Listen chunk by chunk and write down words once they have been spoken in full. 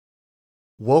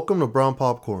Welcome to Brown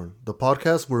Popcorn, the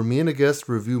podcast where me and a guest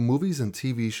review movies and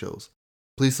TV shows.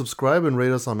 Please subscribe and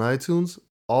rate us on iTunes.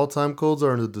 All time codes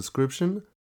are in the description.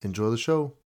 Enjoy the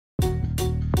show.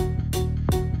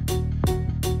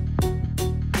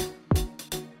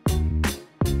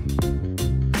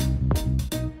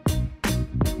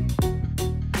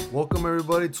 Welcome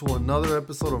everybody to another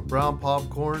episode of Brown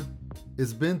Popcorn.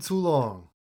 It's been too long.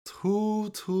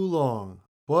 Too long.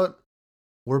 But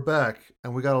we're back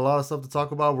and we got a lot of stuff to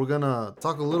talk about. We're gonna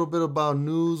talk a little bit about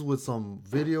news with some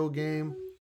video game.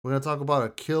 We're gonna talk about a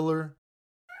killer.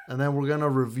 And then we're gonna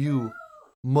review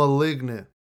Malignant,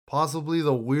 possibly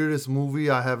the weirdest movie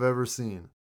I have ever seen.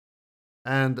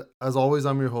 And as always,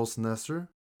 I'm your host, Nestor.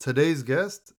 Today's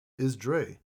guest is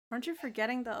Dre. Aren't you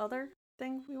forgetting the other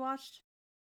thing we watched?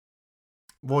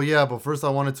 Well, yeah, but first I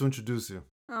wanted to introduce you.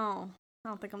 Oh, I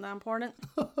don't think I'm that important.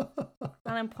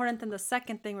 Not important than the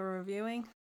second thing we're reviewing.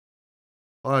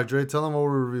 All right, Dre, tell them what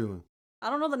we're reviewing.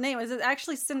 I don't know the name. Is it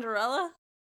actually Cinderella?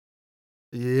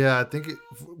 Yeah, I think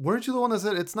weren't you the one that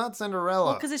said it's not Cinderella?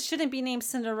 Well, because it shouldn't be named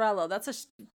Cinderella. That's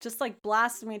just like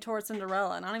blasphemy towards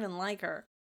Cinderella, and I don't even like her.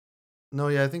 No,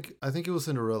 yeah, I think it was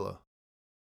Cinderella.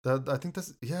 I think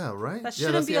that's right. That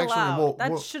shouldn't be allowed.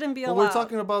 That shouldn't be allowed. We're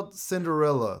talking about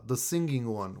Cinderella, the singing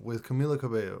one with Camila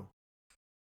Cabello.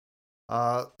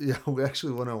 Yeah, we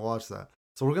actually want to watch that.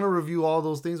 So we're gonna review all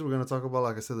those things. We're gonna talk about,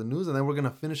 like I said, the news, and then we're gonna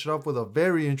finish it up with a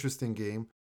very interesting game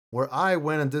where I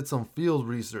went and did some field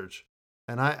research,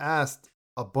 and I asked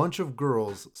a bunch of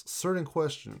girls certain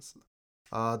questions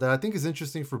that I think is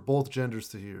interesting for both genders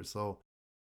to hear. So,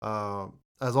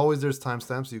 as always, there's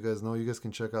timestamps, so you guys know. You guys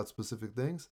can check out specific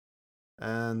things.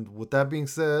 And with that being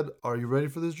said, are you ready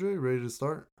for this, Dre? Ready to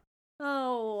start?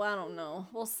 Oh, I don't know.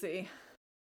 We'll see.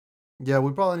 Yeah,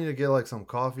 we probably need to get like some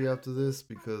coffee after this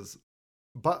because,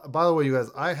 by the way, you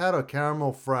guys, I had a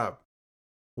caramel frap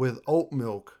with oat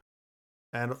milk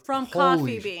and from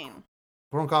Coffee Bean.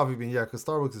 From Coffee Bean, yeah, because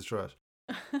Starbucks is trash.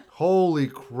 Holy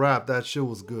crap, that shit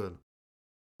was good.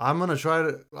 I'm gonna try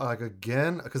it like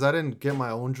again because I didn't get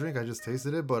my own drink. I just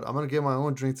tasted it, but I'm gonna get my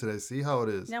own drink today. See how it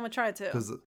is. Yeah, I'm gonna try it too.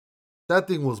 Because that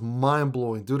thing was mind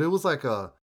blowing, dude. It was like I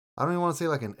don't even want to say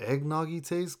like an eggnoggy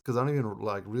taste because I don't even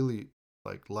really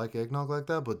like eggnog like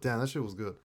that. But damn, that shit was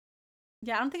good.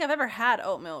 Yeah, I don't think I've ever had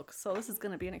oat milk, so this is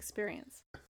gonna be an experience.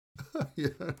 Yeah,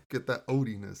 get that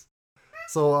oatiness.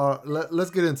 So let's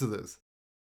get into this.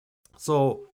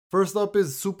 So first up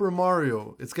is Super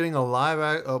Mario. It's getting a not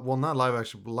live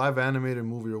action, but live animated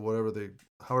movie or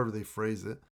however they phrase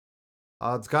it.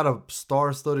 It's got a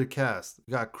star-studded cast.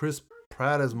 You got Chris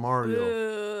Pratt as Mario.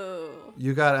 Boo.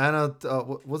 You got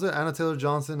Anna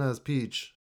Taylor-Johnson as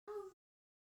Peach.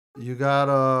 You got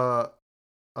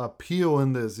a Peel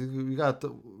in this. You got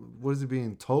what is he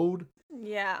being? Toad?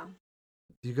 Yeah.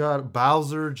 You got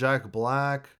Bowser, Jack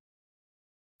Black.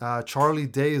 Charlie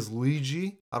Day is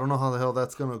Luigi. I don't know how the hell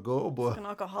that's gonna go, but an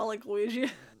alcoholic Luigi.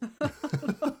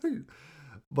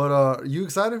 But you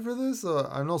excited for this?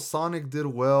 I know Sonic did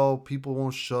well. People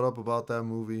won't shut up about that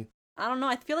movie. I don't know.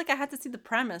 I feel like I had to see the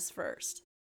premise first.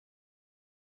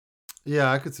 Yeah,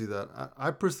 I could see that.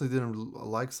 I personally didn't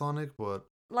like Sonic, but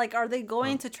like, are they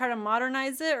going to try to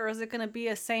modernize it, or is it going to be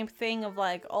a same thing of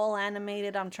like all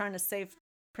animated? I'm trying to save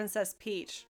Princess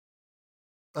Peach.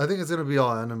 I think it's gonna be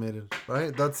all animated,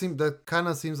 right? That kind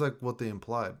of seems like what they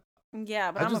implied.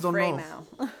 Yeah, but I'm afraid now.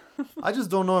 I just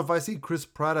don't know if I see Chris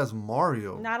Pratt as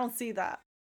Mario. No, I don't see that.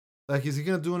 Like, is he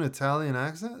gonna do an Italian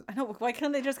accent? I know. Why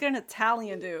can't they just get an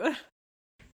Italian dude?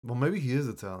 Well, maybe he is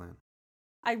Italian.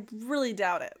 I really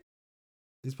doubt it.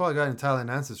 He's probably got Italian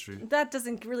ancestry. That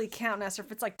doesn't really count, Nestor,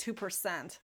 if it's like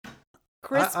 2%.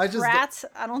 Chris Pratt,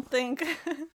 I don't think.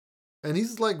 And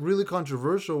he's like really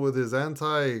controversial with his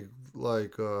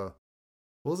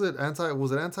was it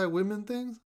anti-women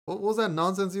things? What was that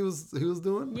nonsense he was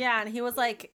doing? Yeah, and he was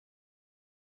like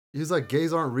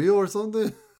gays aren't real or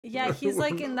something. Yeah, he's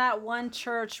like in that one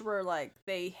church where like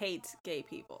they hate gay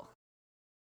people.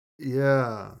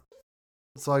 Yeah.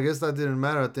 So I guess that didn't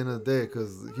matter at the end of the day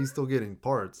because he's still getting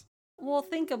parts. Well,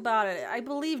 think about it. I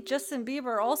believe Justin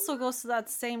Bieber also goes to that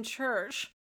same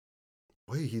church.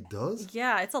 Wait, he does?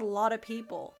 Yeah, it's a lot of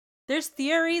people. There's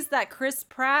theories that Chris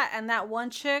Pratt and that one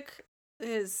chick,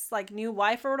 his like new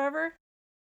wife or whatever,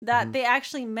 that they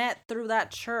actually met through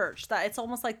that church. That it's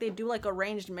almost like they do like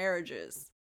arranged marriages.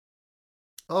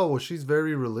 Oh, well, she's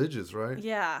very religious, right?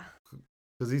 Yeah.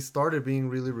 Because he started being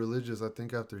really religious, I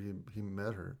think, after he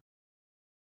met her.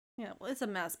 Yeah, well, it's a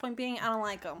mess. Point being, I don't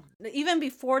like him. Even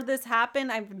before this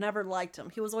happened, I've never liked him.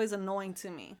 He was always annoying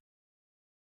to me.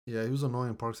 Yeah, he was annoying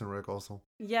in Parks and Rec also.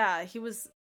 Yeah, he was.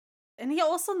 And he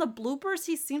also, in the bloopers,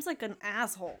 he seems like an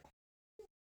asshole.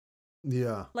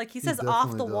 Yeah. Like he He says off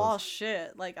definitely the wall does.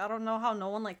 shit. Like I don't know how no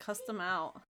one like cussed him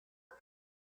out.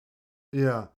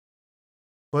 Yeah.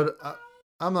 But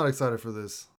I'm not excited for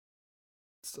this.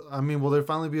 I mean, will there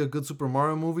finally be a good Super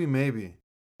Mario movie? Maybe.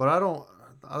 But I don't.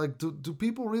 I like. Do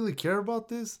people really care about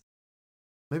this?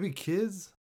 Maybe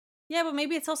kids. Yeah, but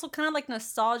maybe it's also kind of like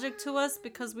nostalgic to us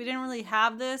because we didn't really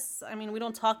have this. I mean, we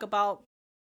don't talk about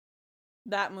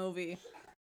that movie.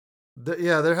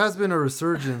 Yeah, there has been a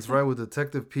resurgence, right, with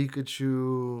Detective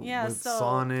Pikachu, Yeah, with so it's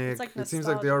Sonic. like It seems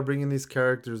like they are nostalgic. bringing these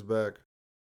characters back.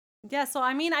 Yeah, so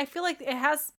I mean, I feel like it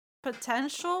has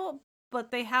potential, but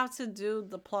they have to do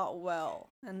the plot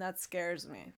well, and that scares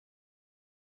me.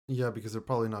 Yeah, because they're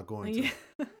probably not going to.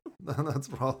 Yeah. That's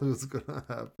probably what's gonna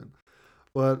happen.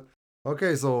 But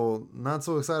okay, so not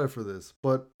so excited for this.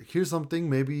 But here's something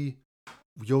maybe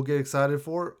you'll get excited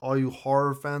for. All you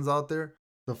horror fans out there,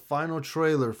 the final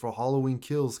trailer for Halloween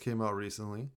Kills came out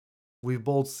recently. We've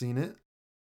both seen it.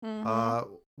 Mhm. Uh,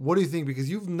 what do you think? Because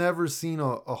you've never seen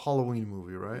a Halloween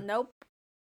movie, right? Nope.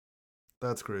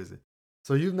 That's crazy.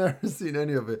 So you've never seen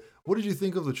any of it. What did you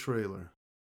think of the trailer?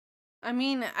 I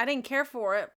mean, I didn't care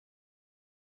for it.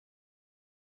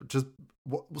 Just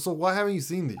so why haven't you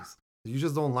seen these? You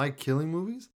just don't like killing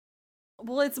movies?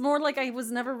 Well, it's more like I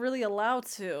was never really allowed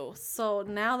to. So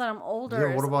now that I'm older,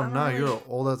 Yeah. What I about don't now? really. You're an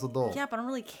old ass adult. Yeah, but I don't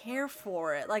really care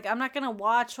for it. Like, I'm not gonna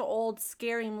watch old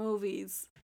scary movies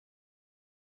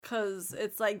because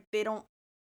it's like they don't.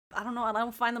 I don't know. I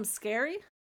don't find them scary.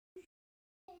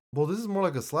 Well, this is more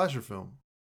like a slasher film.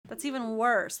 That's even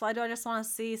worse. Why do I just want to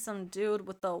see some dude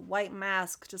with a white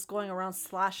mask just going around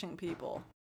slashing people?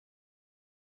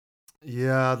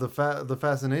 Yeah, the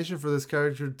fascination for this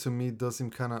character to me does seem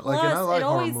kind of like, and I Plus, it like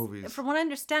horror always, movies. from what I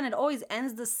understand, it always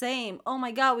ends the same. Oh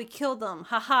my god, we killed them.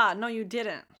 Haha, no, you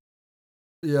didn't.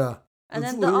 Yeah, And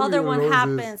that's then the literally other what it one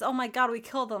always is. happens. Oh my god, we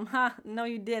killed them. Ha, no,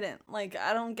 you didn't. Like,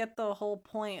 I don't get the whole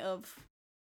point of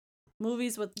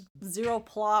movies with zero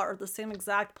plot or the same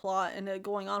exact plot and it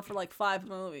going on for like 5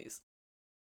 movies.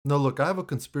 No, look, I have a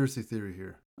conspiracy theory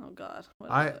here. Oh god, what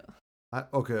is I, it?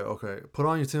 okay. Put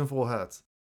on your tinfoil hats.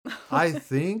 I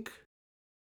think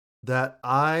that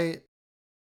I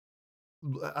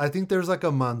think there's like a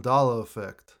Mandela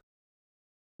effect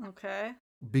Okay.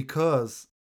 because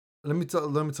let me tell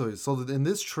you. So in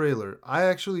this trailer, I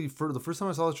actually for the first time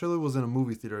I saw the trailer was in a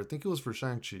movie theater. I think it was for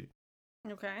Shang-Chi.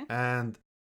 Okay. And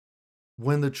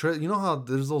when you know how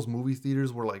there's those movie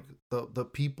theaters where like the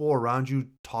people around you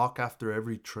talk after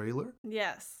every trailer?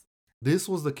 Yes. This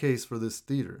was the case for this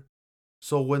theater.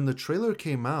 So when the trailer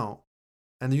came out,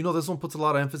 and you know this one puts a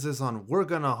lot of emphasis on we're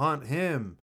gonna hunt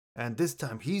him, and this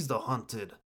time he's the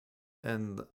hunted,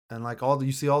 and like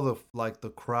you see all the like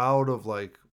the crowd of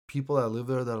like people that live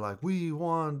there that are like we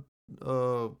want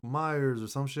Myers or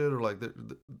some shit, or like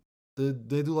they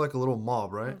do like a little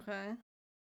mob, right? Okay.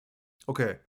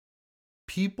 Okay.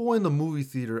 People in the movie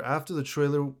theater after the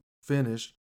trailer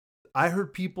finished, I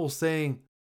heard people saying,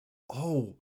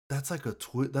 "Oh, that's like a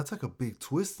that's like a big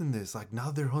twist in this. Like now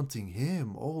they're hunting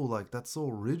him. Oh, like that's so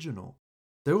original."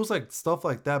 There was like stuff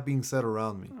like that being said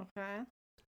around me. Okay.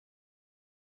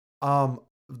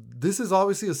 This is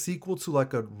obviously a sequel to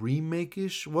like a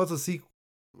remake-ish. What's a sequel?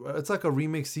 It's like a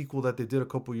remake sequel that they did a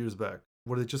couple years back,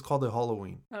 where they just called it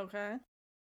Halloween. Okay.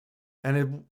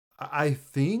 And I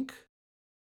think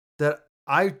that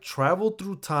I traveled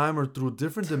through time or through a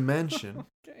different dimension.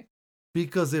 Okay.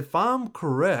 Because if I'm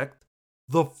correct,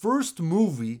 the first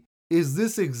movie is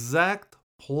this exact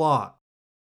plot.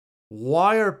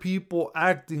 Why are people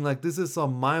acting like this is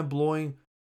some mind-blowing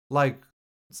like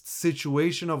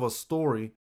situation of a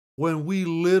story when we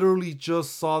literally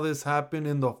just saw this happen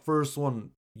in the first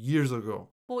one years ago?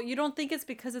 Well, you don't think it's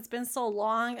because it's been so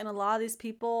long and a lot of these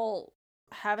people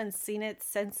haven't seen it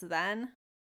since then?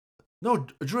 No,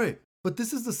 Dre, but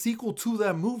this is the sequel to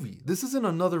that movie. This isn't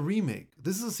another remake.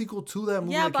 This is a sequel to that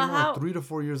movie Yeah, that but came out like how? 3 to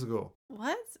 4 years ago.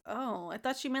 What? Oh, I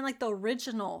thought you meant like the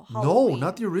original No, Halloween.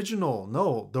 not the original.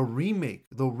 No, the remake.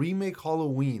 The remake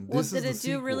Halloween. Well, This is did the it do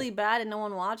sequel. really bad and no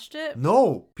one watched it?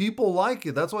 No, people like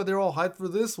it. That's why they're all hyped for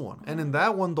this one. And in Oh.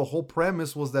 that one, the whole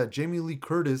premise was that Jamie Lee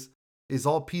Curtis is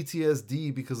all PTSD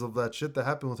because of that shit that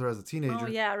happened with her as a teenager. Oh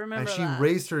yeah, I remember And she that.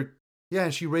 raised her, yeah,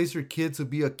 and she raised her kid to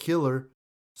be a killer,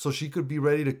 so she could be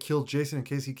ready to kill Jason in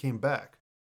case he came back.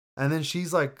 And then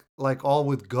she's like all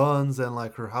with guns, and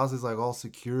like her house is like all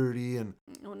security, and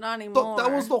No, not anymore.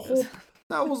 that was the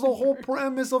whole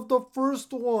premise of the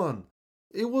first one.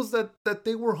 It was that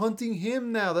they were hunting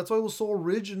him now. That's why it was so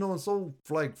original and so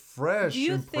like fresh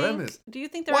and premise. Do you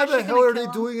think they're Why actually the hell gonna are they kill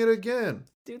him? doing it again?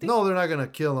 Do you think? No, they're not gonna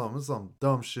kill him. It's some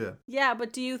dumb shit. Yeah,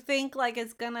 but do you think like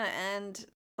it's gonna end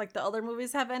like the other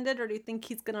movies have ended, or do you think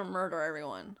he's gonna murder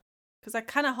everyone? Because I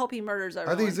kind of hope he murders I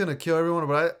everyone. think he's gonna kill everyone,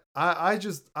 but I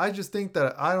just think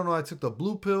that I don't know. I took the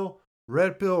blue pill,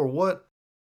 red pill, or what?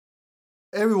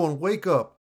 Everyone, wake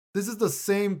up! This is the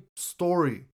same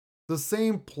story, the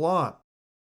same plot.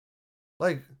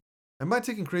 Like, am I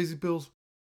taking crazy pills?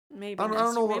 Maybe I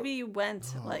don't know. maybe you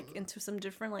went like into some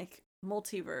different like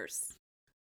multiverse.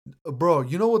 Bro,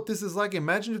 you know what this is like?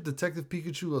 Imagine if Detective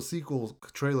Pikachu, a sequel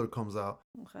trailer, comes out,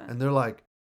 Okay. and they're like,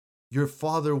 "Your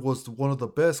father was one of the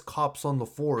best cops on the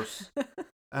force,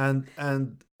 and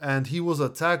he was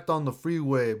attacked on the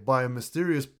freeway by a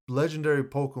mysterious legendary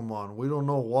Pokemon. We don't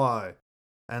know why."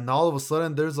 And all of a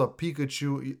sudden, there's a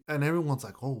Pikachu, and everyone's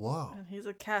like, "Oh wow!" And he's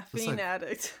a caffeine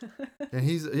addict. And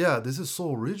this is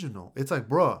so original. It's like,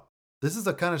 bruh, this is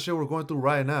the kind of shit we're going through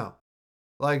right now.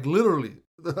 Like, literally,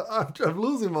 I'm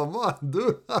losing my mind,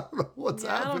 dude. I don't know what's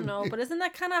happening. I don't know, but isn't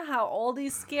that kind of how all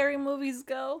these scary movies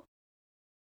go?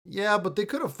 Yeah, but they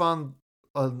could have found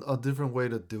a different way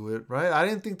to do it, right? I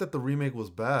didn't think that the remake was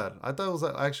bad. I thought it was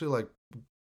actually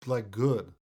like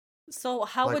good. So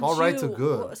how Like, would all you? right to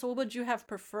good. So what would you have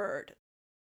preferred?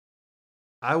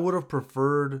 I would have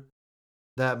preferred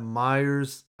that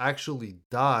Myers actually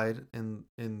died in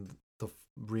the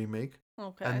remake,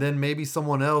 Okay. and then maybe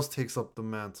someone else takes up the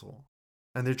mantle,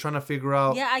 and they're trying to figure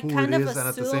out who it is, and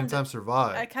at the same time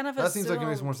survive. I kind of that seems like it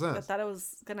makes more sense. I thought it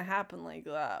was gonna happen like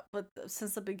that, but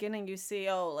since the beginning, you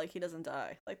see, like he doesn't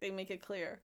die. Like they make it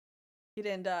clear, he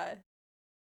didn't die.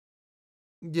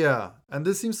 Yeah, and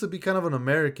this seems to be kind of an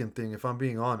American thing, if I'm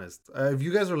being honest. If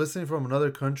you guys are listening from another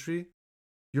country,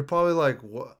 you're probably like,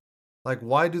 what? Like,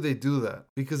 why do they do that?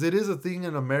 Because it is a thing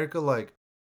in America, like,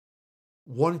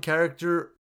 one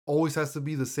character always has to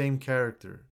be the same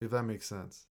character, if that makes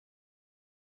sense.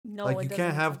 No, like, it you doesn't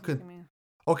can't have... make sense to me.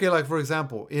 Okay, like, for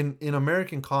example, in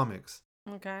American comics,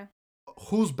 Okay.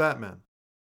 who's Batman?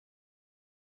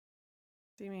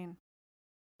 What do you mean?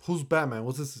 Who's Batman?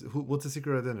 What's his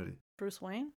secret identity? Bruce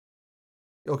Wayne?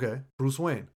 Okay, Bruce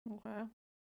Wayne. Okay.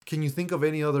 Can you think of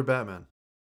any other Batman?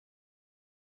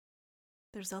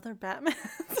 There's other Batmans.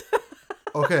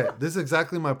 Okay, this is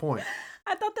exactly my point.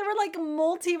 I thought they were like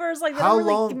multiverse, like they don't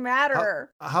really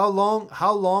matter. How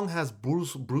long has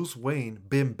Bruce Wayne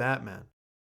been Batman?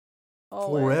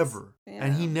 Always. Forever. Yeah.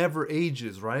 And he never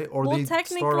ages, right? Or well, they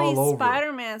technically, start all over.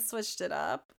 Spider-Man switched it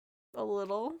up a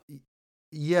little.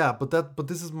 Yeah, but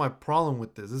this is my problem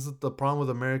with this. This is the problem with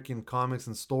American comics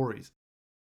and stories.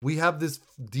 We have this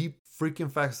deep freaking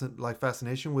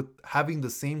fascination with having the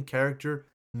same character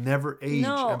never age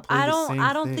and play the same thing.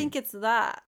 I don't think it's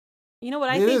that. You know what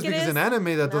I think it is? Because in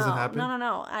anime that doesn't happen.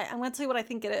 No. I'm going to tell you what I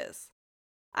think it is.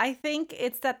 I think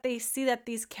it's that they see that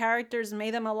these characters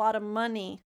made them a lot of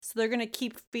money, so they're going to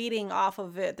keep feeding off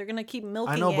of it. They're going to keep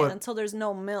milking it until there's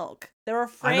no milk. They're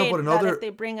afraid that if they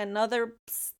bring another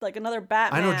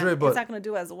Batman, it's not going to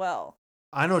do as well.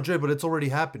 I know, Dre, but it's already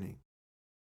happening.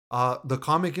 The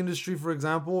comic industry, for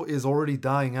example, is already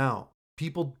dying out.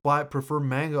 People prefer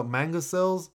manga. Manga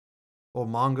sales or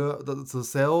manga, the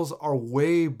sales are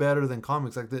way better than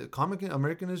comics. Like the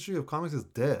American industry of comics is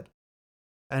dead.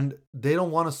 And they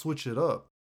don't want to switch it up.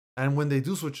 And when they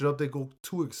do switch it up, they go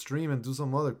too extreme and do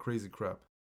some other crazy crap.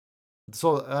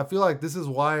 So I feel like this is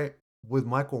why with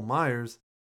Michael Myers,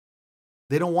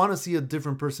 they don't want to see a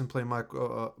different person play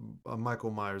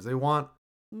Michael Myers. They want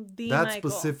that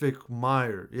specific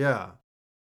Myers. Yeah.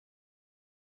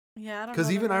 Yeah, I don't know.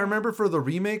 Because even I remember for the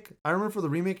remake,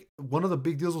 one of the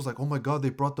big deals was like, oh my God, they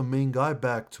brought the main guy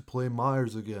back to play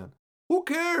Myers again. Who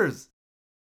cares?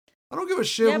 I don't give a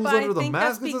shit who's under the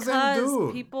mask. It's the same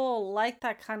dude. People like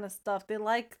that kind of stuff. They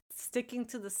like sticking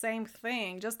to the same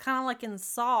thing. Just kind of like in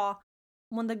Saw,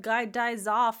 when the guy dies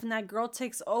off and that girl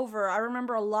takes over. I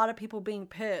remember a lot of people being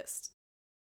pissed.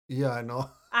 Yeah, I know.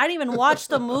 I didn't even watch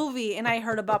the movie and I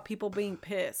heard about people being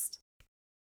pissed.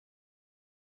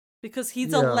 Because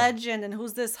he's a legend and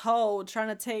who's this hoe trying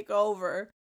to take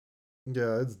over?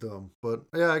 Yeah, it's dumb. But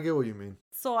yeah, I get what you mean.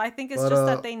 So I think it's just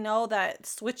that they know that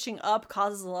switching up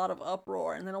causes a lot of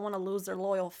uproar and they don't want to lose their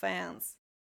loyal fans.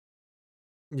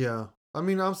 Yeah. I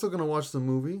mean, I'm still going to watch the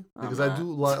movie because I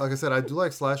do like I said, I do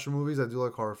like slasher movies. I do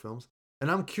like horror films.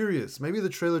 And I'm curious. Maybe the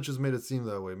trailer just made it seem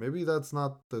that way. Maybe that's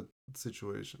not the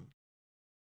situation.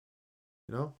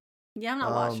 You know? Yeah, I'm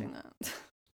not watching that.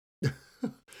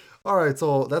 All right,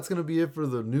 so that's going to be it for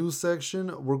the news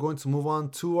section. We're going to move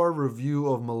on to our review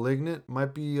of Malignant.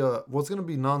 Might be, what's going to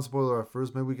be non-spoiler at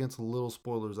first. Maybe we get into little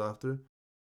spoilers after.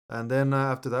 And then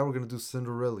after that, we're going to do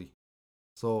Cinderella.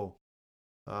 So,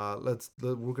 we're going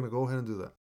to go ahead and do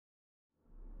that.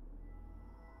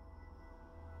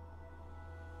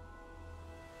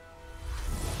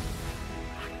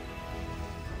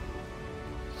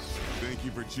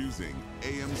 Thank you for choosing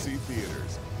AMC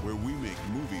Theaters, where we make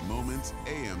movie moments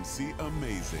AMC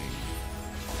amazing.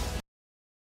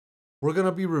 We're going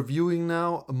to be reviewing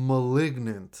now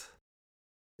Malignant.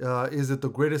 Is it the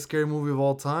greatest scary movie of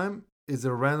all time? Is it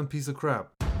a random piece of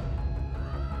crap?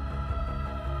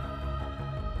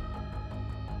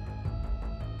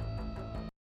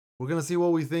 We're going to see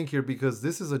what we think here because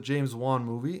this is a James Wan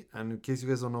movie. And in case you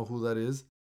guys don't know who that is,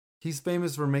 he's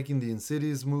famous for making the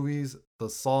Insidious movies, the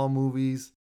Saw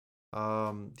movies.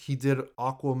 He did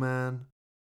Aquaman.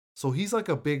 So he's like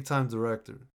a big time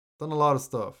director. Done a lot of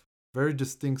stuff. Very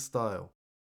distinct style.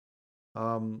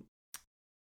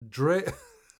 Dre...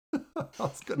 I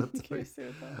was gonna tell you.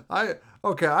 I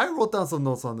wrote down some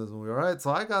notes on this movie, alright?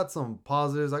 So I got some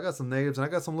positives, I got some negatives, and I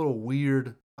got some little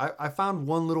weird... I found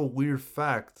one little weird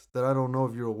fact that I don't know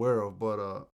if you're aware of,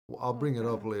 but I'll bring it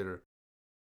up later.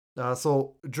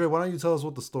 So, Dre, why don't you tell us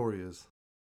what the story is?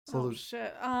 So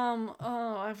shit.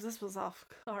 This was off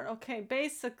guard. Okay,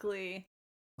 basically...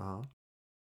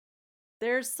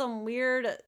 There's some weird...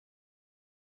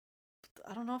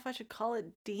 I don't know if I should call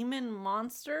it demon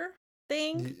monster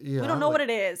thing. Yeah, we don't know what it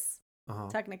is,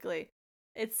 technically.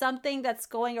 It's something that's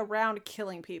going around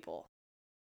killing people.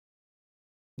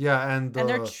 Yeah, and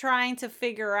they're trying to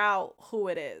figure out who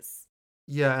it is.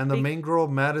 Yeah, and the main girl,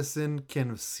 Madison,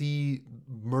 can see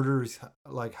murders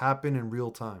like happen in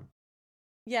real time.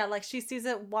 Yeah, like she sees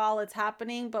it while it's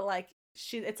happening, but like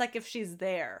it's like if she's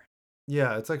there.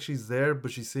 Yeah, it's like she's there,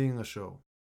 but she's seeing a show.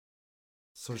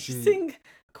 So she's seeing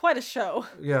quite a show.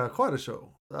 Yeah, quite a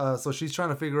show. So she's trying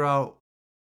to figure out.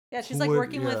 Yeah, she's like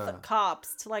working with the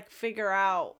cops to like figure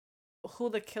out who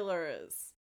the killer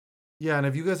is. Yeah, and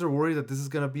if you guys are worried that this is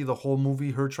gonna be the whole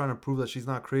movie, her trying to prove that she's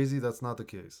not crazy, that's not the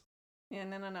case. Yeah,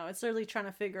 no. It's literally trying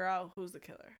to figure out who's the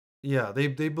killer. Yeah, they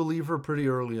believe her pretty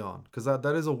early on, because that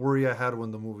is a worry I had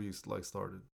when the movie like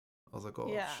started. I was like, oh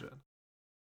shit.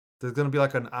 There's gonna be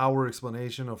like an hour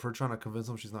explanation of her trying to convince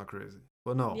them she's not crazy,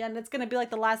 but no. Yeah, and it's gonna be like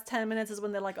the last 10 minutes is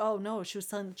when they're like, oh no, she was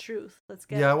telling the truth. Let's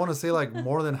get. Yeah, I want to say like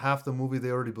more than half the movie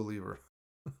they already believe her.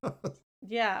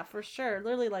 Yeah, for sure.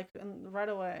 Literally like right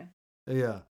away.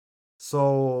 Yeah.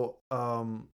 So,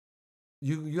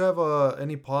 you have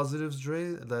any positives,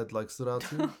 Dre, that like stood out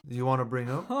to you? You want to bring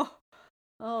up?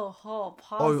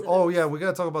 Positives. Oh yeah, we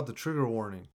gotta talk about the trigger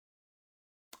warning.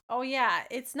 Oh yeah,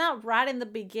 it's not right in the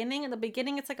beginning. In the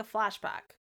beginning, it's like a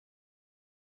flashback.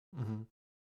 Mm-hmm.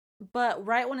 But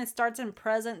right when it starts in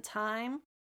present time,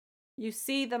 you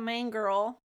see the main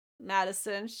girl,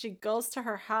 Madison. She goes to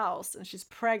her house and she's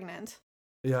pregnant.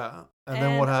 Yeah, and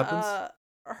then what happens?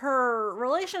 Her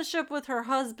relationship with her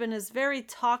husband is very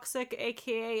toxic,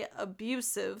 aka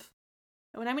abusive.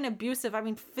 And when I mean abusive, I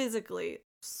mean physically.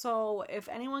 So if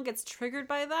anyone gets triggered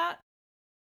by that,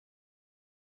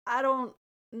 I don't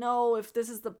know if this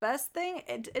is the best thing.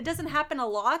 It doesn't happen a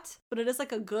lot, but it is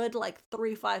like a good like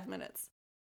 3-5 minutes.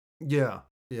 Yeah.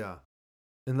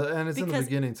 And it's in the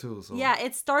beginning too. So yeah,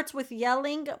 it starts with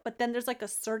yelling, but then there's like a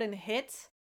certain hit.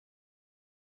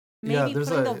 Maybe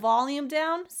putting the volume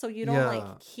down so you don't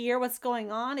like hear what's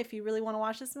going on if you really want to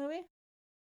watch this movie.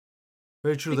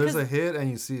 Very true. There's a hit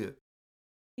and you see it.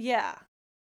 Yeah.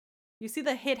 You see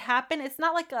the hit happen. It's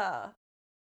not like a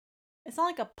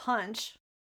punch.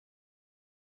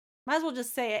 Might as well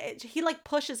just say it. He like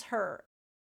pushes her.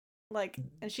 Like,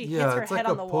 and she hits her head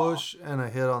on the wall. Yeah, it's like a push and a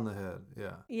hit on the head.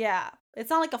 Yeah. Yeah. It's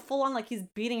not like a full on, like he's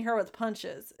beating her with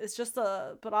punches. It's just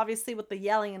but obviously with the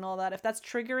yelling and all that, if that's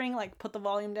triggering, like put the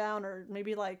volume down or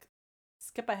maybe like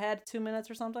skip ahead 2 minutes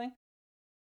or something.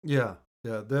 Yeah.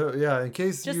 In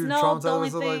case you're traumatized or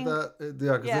something like that.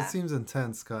 Yeah, because it seems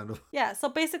intense kind of. Yeah, so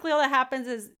basically all that happens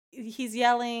is he's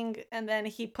yelling and then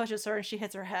he pushes her and she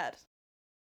hits her head.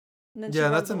 And then she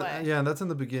runs away. And that's in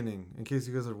the beginning, in case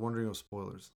you guys are wondering of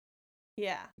spoilers.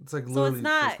 Yeah. It's like So literally it's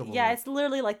not, it's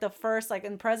literally like the first, like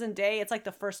in present day, it's like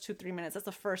the first 2-3 minutes. That's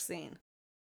the first scene.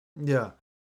 Yeah.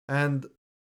 And,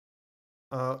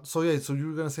 so you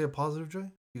were going to say a positive,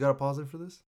 Jay? You got a positive for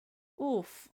this?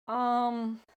 Oof.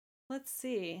 Let's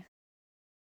see.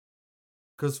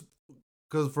 Because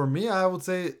for me, I would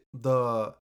say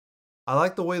I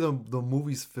like the way the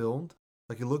movie's filmed.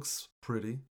 Like it looks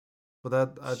pretty.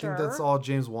 But I think that's all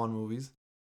James Wan movies.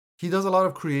 He does a lot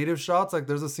of creative shots. Like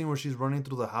there's a scene where she's running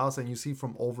through the house and you see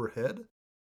from overhead.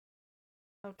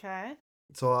 Okay.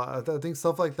 So I think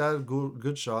stuff like that,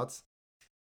 good shots.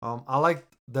 I like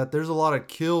that there's a lot of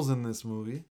kills in this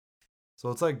movie.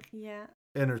 So it's like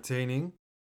entertaining.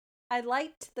 I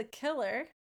liked the killer.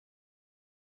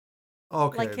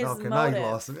 Okay, like his motive. Now you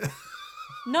lost me.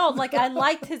 No, like I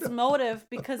liked his motive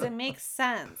because it makes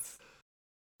sense.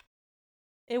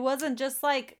 It wasn't just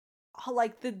like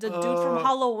like the dude from Uh,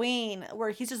 Halloween, where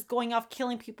he's just going off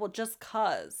killing people just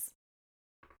cause.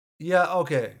 yeah,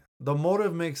 okay. The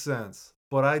motive makes sense,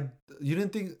 but you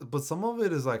didn't think, but some of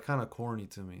it is like kind of corny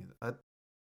to me.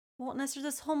 Well, Nestor,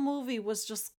 this whole movie was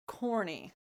just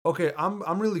corny. Okay,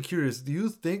 I'm really curious. Do you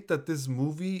think that this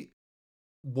movie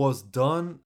was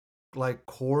done like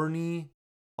corny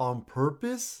on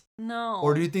purpose,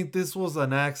 or do No. you think this was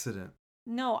an accident?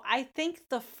 No, I think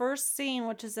the first scene,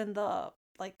 which is in the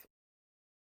like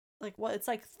what, it's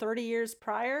like 30 years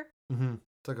prior. Mm-hmm.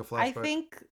 It's like a I flashback.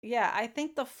 think, yeah, I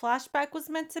think the flashback was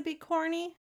meant to be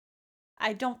corny.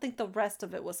 I don't think the rest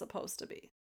of it was supposed to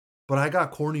be. But I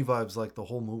got corny vibes like the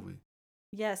whole movie.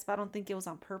 Yes, but I don't think it was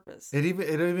on purpose. It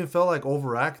even felt like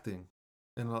overacting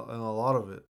in a lot of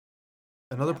it.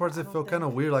 In other Yeah, but parts, I it don't felt kind of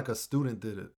think. weird, like a student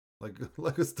did it. Like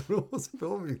like a student was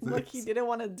filming Look, he this. didn't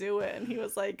want to do it, and he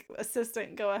was like,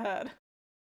 "Assistant, go ahead."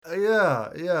 Yeah,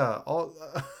 yeah. All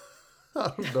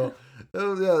I don't know.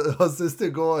 Yeah,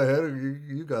 assistant, go ahead.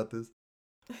 You got this.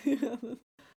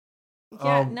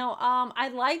 Yeah, Um, no, I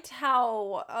liked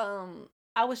how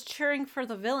I was cheering for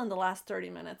the villain the last 30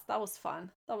 minutes. That was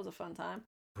fun. That was a fun time.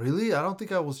 really? I don't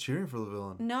think I was cheering for the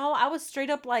villain. No, I was straight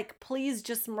up like, please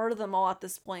just murder them all at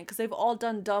this point because they've all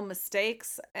done dumb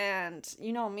mistakes. And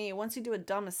you know me, once you do a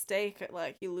dumb mistake,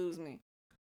 like, you lose me.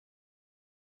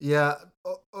 Yeah.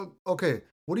 Okay.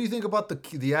 What do you think about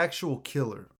the actual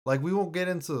killer? Like, we won't get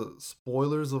into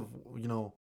spoilers of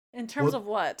In terms what, of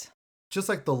what? just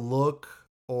like the look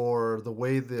or the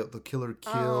way the killer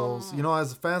kills. Um,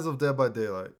 As fans of Dead by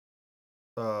Daylight,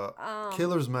 um,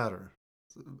 killers matter.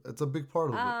 It's a big part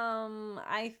of it.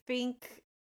 I think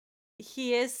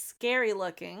he is scary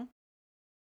looking.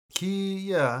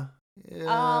 Yeah,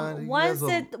 yeah. He has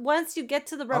a. Once you get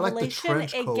to the I like the revelation,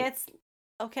 trench it coat. gets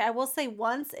okay. I will say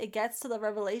once it gets to the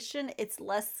revelation, it's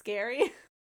less scary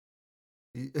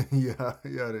Yeah,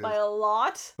 yeah, it by is. a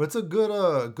lot. But it's a good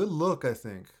look, I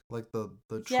think. Like the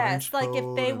Yes, trench like if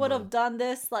coat they and would the have done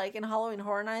this like in Halloween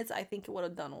Horror Nights, I think it would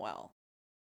have done well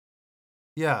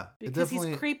yeah, it because he's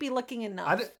definitely. creepy looking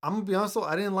enough. I'm gonna be honest though,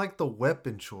 I didn't like the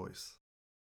weapon choice.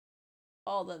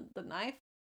 Oh, the knife.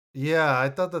 Yeah, I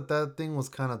thought that thing was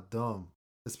kind of dumb,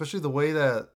 especially the way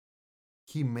that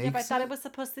he Yeah, but I makes thought it it. was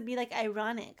supposed to be like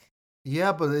ironic.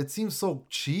 Yeah, but it seems so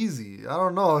cheesy. I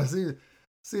don't know.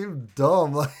 It seemed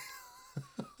dumb. Like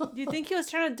Do you think he was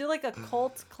trying to do like a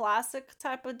cult classic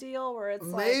type of deal where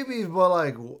it's like, maybe, but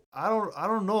like I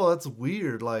don't know. That's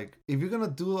weird. Like if you're gonna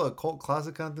do a cult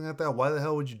classic kind of thing like that, why the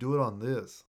hell would you do it on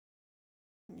this?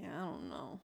 yeah, I don't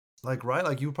know. Like right,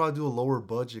 like you would probably do a lower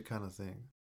budget kind of thing.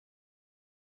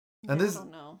 And Yeah, I this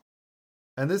don't know.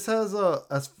 and this has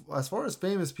as far as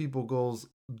famous people goes,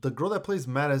 the girl that plays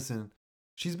Madison,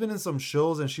 she's been in some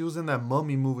shows and she was in that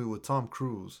Mummy movie with Tom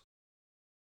Cruise.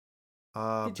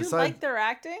 Did you Besides, like their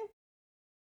acting?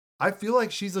 I feel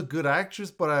like she's a good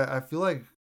actress, but I feel like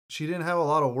she didn't have a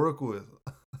lot of work with.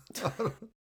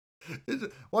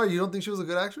 Why, you don't think she was a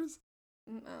good actress?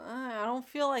 I don't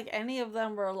feel like any of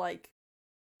them were like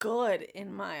good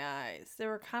in my eyes. They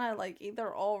were kind of like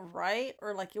either all right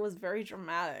or like it was very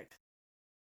dramatic.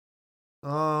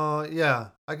 Yeah,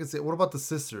 I could say. What about the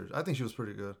sisters? I think she was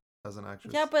pretty good as an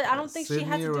actress. Yeah, but I don't think she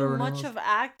had Sydney to or do whatever her name much was. of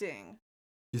acting.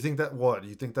 You think that what?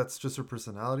 You think that's just her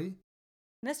personality?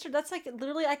 Nestor, that's like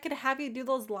literally I could have you do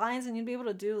those lines and you'd be able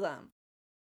to do them.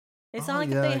 It's not Oh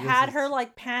like if yeah, they I guess had her it's.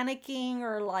 like panicking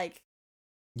or like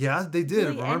Yeah, they did.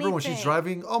 really Remember when she's anything.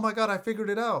 driving? Oh my god, I figured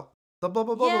it out. The blah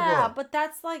blah blah blah Yeah, blah. but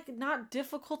that's like not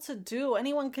difficult to do.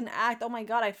 Anyone can act. Oh my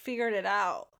god, I figured it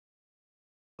out.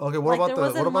 Okay, what Like about there the what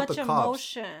wasn't about the much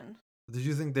cops? emotion. Did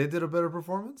you think they did a better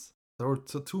performance? There were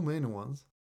two main ones.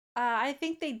 I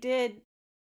think they did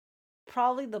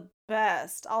probably the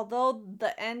best. Although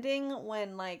the ending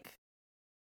when like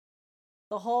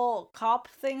the whole cop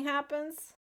thing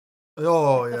happens,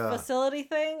 Oh like the yeah, facility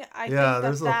thing, I yeah.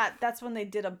 think that's when they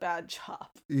did a bad job.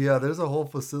 There's a whole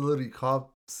facility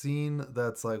cop scene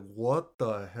that's like, what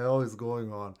the hell is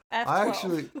going on? I F12.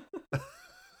 actually,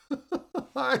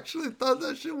 I actually thought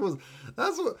that shit was.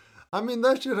 That's what I mean.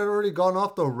 That shit had already gone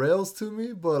off the rails to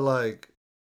me, but like,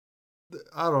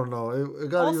 I don't know. It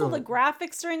got Also, the even.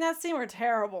 graphics during that scene were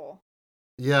terrible.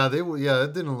 Yeah, they were. Yeah,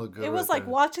 it didn't look good It was right like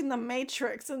there. watching The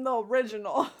Matrix in the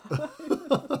original.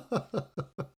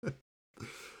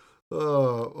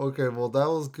 Oh, okay. Well, that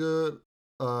was good.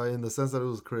 In the sense that it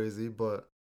was crazy, but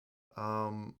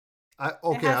I It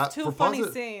okay. has two For funny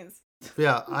positive, scenes.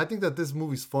 yeah, I think that this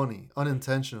movie's funny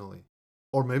unintentionally,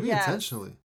 or maybe Yes.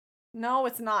 intentionally. No,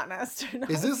 it's not, Nestor. No,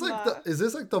 Is this it's like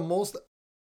not. the most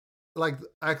like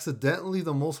accidentally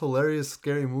the most hilarious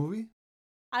scary movie?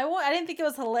 I didn't think it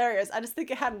was hilarious. I just think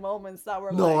it had moments that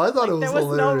were No, like, I thought it was there was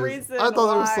hilarious. no reason. I thought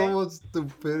there was so why. much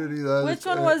stupidity. That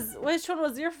Which one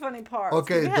was your funny part?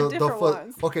 Okay, We had different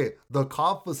ones. okay, the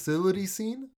cop facility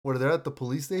scene where they're at the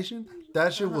police station,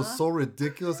 that shit was so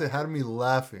ridiculous. It had me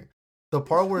laughing. The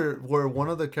part where one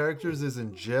of the characters is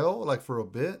in jail, like for a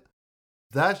bit,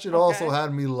 that shit also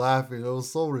had me laughing. It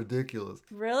was so ridiculous.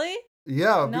 Really?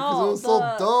 Yeah, because it was so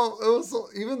dumb. It was so,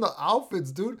 even the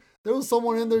outfits, dude. There was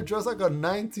someone in there dressed like a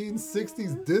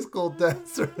 1960s disco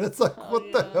dancer. It's like,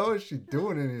 what the hell is she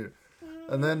doing in here?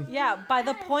 And then yeah, by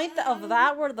the point of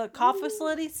that where the cop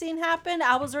facility scene happened,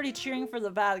 I was already cheering for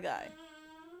the bad guy.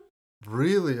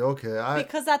 Really? Okay.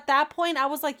 Because at that point, I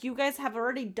was like, you guys have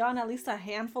already done at least a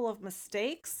handful of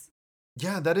mistakes.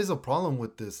 Yeah, that is a problem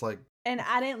with this. Like, and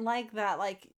I didn't like that.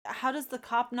 Like, how does the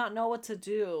cop not know what to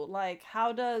do? Like,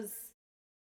 how does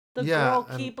the girl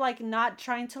keep like not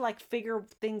trying to like figure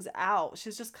things out?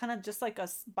 She's just kind of just like a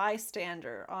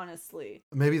bystander, honestly.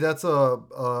 Maybe that's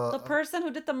the person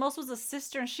who did the most was the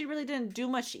sister, and she really didn't do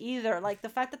much either. Like the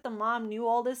fact that the mom knew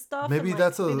all this stuff. Maybe and,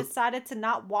 like, they decided to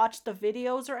not watch the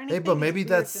videos or anything. Hey, but maybe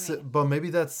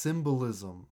that's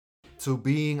symbolism to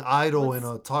being idle in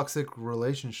a toxic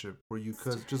relationship where you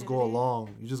could just go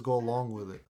along. You just go along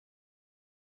with it.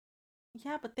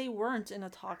 Yeah, but they weren't in a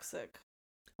toxic.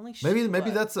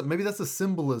 Maybe that's a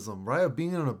symbolism, right? Of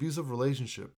being in an abusive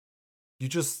relationship. You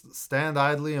just stand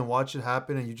idly and watch it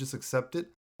happen, and you just accept it.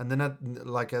 And then at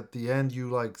the end, you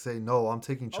like say, "No, I'm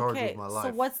taking charge of my life."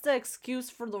 So what's the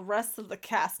excuse for the rest of the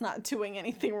cast not doing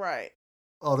anything right?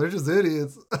 Oh, they're just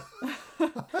idiots.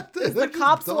 Is the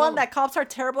cops one that cops are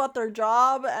terrible at their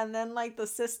job, and then like the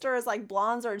sister is like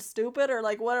blondes are stupid, or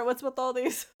like what's with all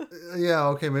these? Yeah,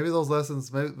 okay, maybe those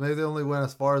lessons. Maybe they only went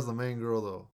as far as the main girl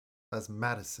though. That's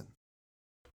Madison.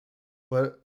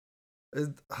 But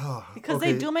because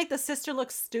they do make the sister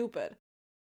look stupid.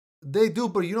 They do,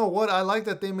 but you know what? I like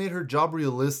that they made her job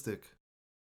realistic.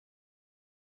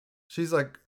 She's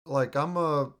like I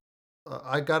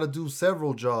gotta do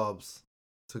several jobs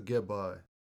to get by.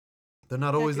 They're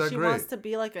not always that great. She wants to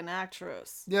be like an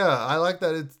actress. Yeah, I like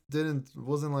that it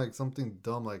wasn't like something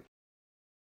dumb like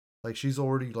she's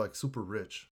already like super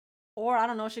rich. Or I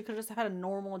don't know, she could just have had a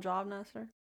normal job, Nestor.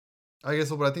 I guess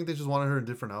so, but I think they just wanted her in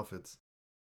different outfits.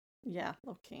 Yeah,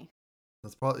 okay.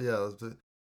 That's probably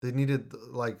they needed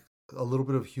like a little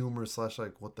bit of humor /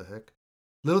 like what the heck.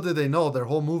 Little did they know their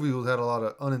whole movie had a lot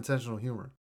of unintentional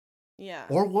humor. Yeah.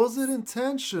 Or was it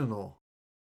intentional?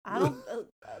 I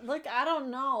don't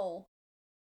know.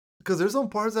 Because there's some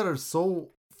parts that are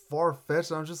so far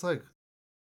fetched. I'm just like,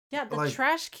 yeah, the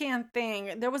trash can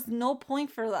thing. There was no point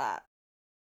for that.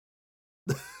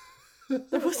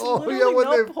 There was literally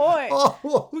no point.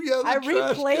 Oh, yeah, I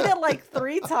replayed it like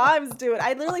 3 times, dude.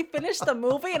 I literally finished the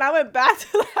movie and I went back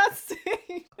to that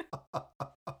scene.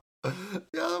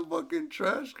 Yeah, the fucking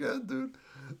trash can, dude.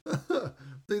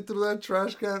 They threw that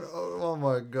trash can. Oh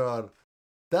my god.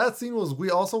 That scene was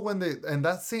weird. Also, when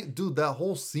that scene, dude, that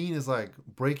whole scene is like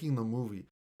breaking the movie.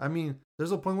 I mean,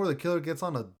 there's a point where the killer gets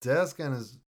on a desk and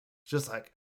is just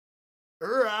like,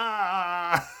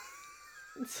 Rah!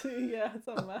 Yeah, it's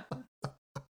a mess.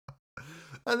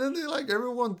 And then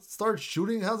everyone starts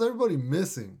shooting. How's everybody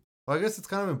missing? Well, I guess it's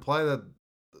kind of implied that.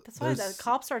 That's why the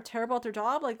cops are terrible at their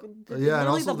job. Like, yeah,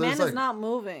 literally the man is not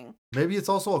moving. Maybe it's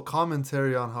also a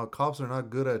commentary on how cops are not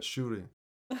good at shooting.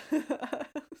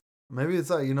 Maybe it's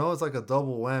like, it's like a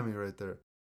double whammy right there.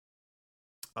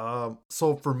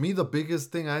 So for me, the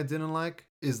biggest thing I didn't like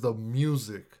is the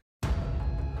music.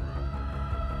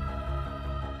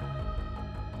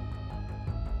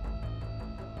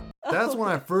 That's when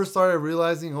I first started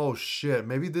realizing, oh shit,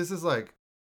 maybe this is like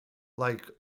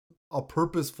a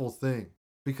purposeful thing.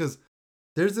 Because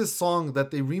there's this song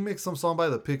that they remix some song by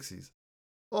the Pixies.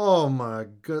 Oh my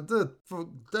god,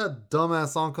 that dumbass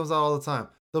song comes out all the time.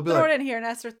 They'll be throw it in here,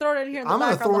 Nestor. Throw it in here in the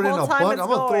background. I'm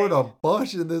gonna throw it a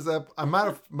bunch in this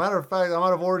matter of fact, I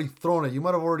might have already thrown it. You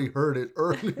might have already heard it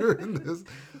earlier in this.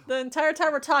 The entire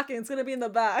time we're talking, it's gonna be in the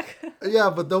back.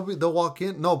 Yeah, but they'll walk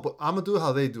in. No, but I'm gonna do it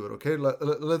how they do it. Okay,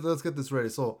 let's get this ready.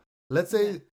 So let's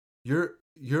say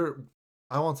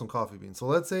I want some coffee beans. So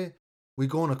let's say we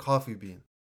go in a coffee bean,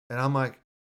 and I'm like,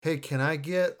 hey, can I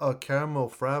get a caramel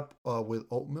frap with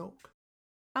oat milk?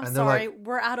 I'm sorry,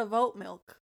 we're out of oat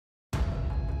milk.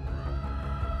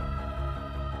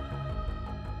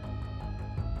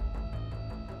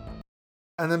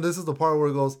 And then this is the part where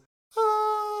it goes,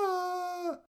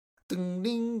 ah, ding,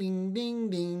 ding, ding, ding,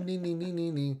 ding, ding, ding, ding,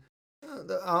 ding, ding.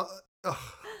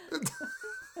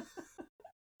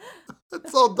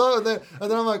 It's all done. And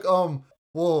then I'm like,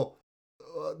 well,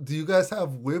 do you guys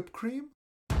have whipped cream?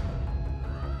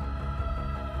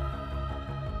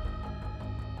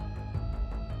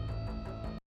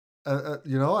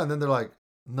 you know, and then they're like,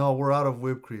 no, we're out of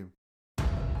whipped cream.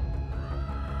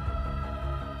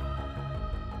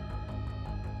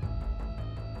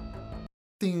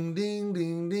 Ding, ding,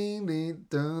 ding, ding, ding.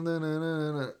 Dun, dun, dun,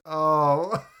 dun, dun.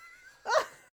 Oh,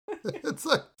 it's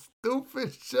like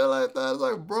stupid shit like that. It's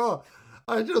like, bro,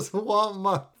 I just want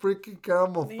my freaking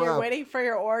caramel And you're frap. waiting for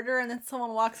your order, and then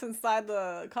someone walks inside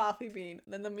the coffee bean.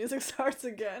 Then the music starts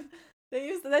again. They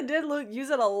use use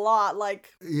it a lot, like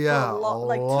Yeah,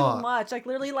 like lot. too much, like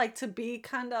literally like to be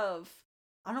kind of.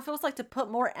 I don't know if it was like to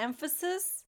put more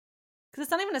emphasis, because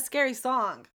it's not even a scary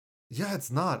song. Yeah,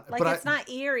 it's not. Like but it's not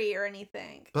eerie or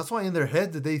anything. That's why in their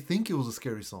head did they think it was a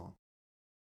scary song.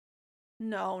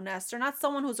 No, Nestor, not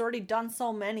someone who's already done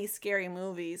so many scary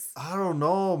movies. I don't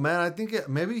know, man. I think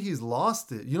maybe he's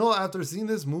lost it. You know, after seeing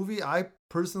this movie, I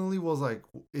personally was like,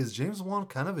 is James Wan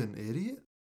kind of an idiot?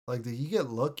 Like, did he get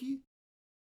lucky?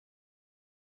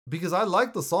 Because I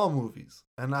liked the Saw movies,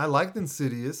 and I liked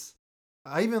Insidious.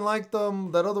 I even liked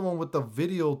that other one with the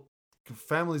video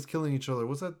families killing each other.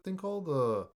 What's that thing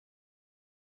called?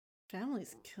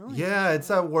 Families killing. Yeah, it's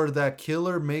that where that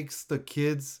killer makes the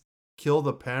kids kill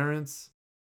the parents,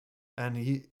 and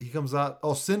he comes out.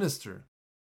 Oh, Sinister.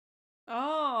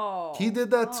 Oh. He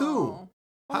did that too.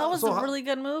 Well, that was a really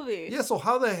good movie. Yeah, so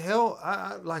how the hell,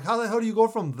 how the hell do you go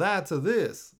from that to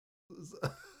this?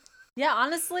 Yeah,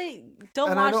 honestly,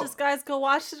 don't And I watch know- this, guys. Go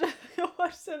watch it. Go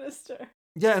watch Sinister.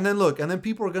 Yeah, and then look, and then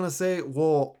people are gonna say,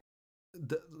 well,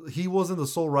 he wasn't the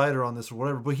sole writer on this or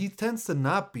whatever, but he tends to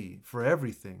not be for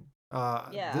everything.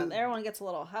 Yeah, everyone gets a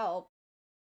little help.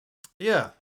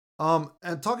 Yeah.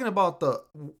 And talking about the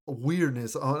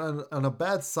weirdness on a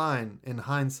bad sign in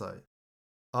hindsight.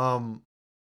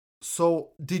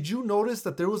 So did you notice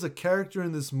that there was a character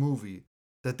in this movie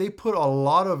that they put a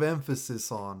lot of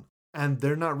emphasis on, and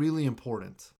they're not really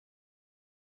important?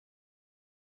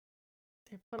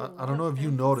 I don't know if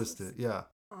you noticed it. Yeah.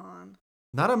 On.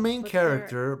 Not a main But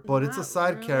character, they're but it's a not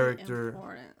side really character.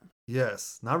 important.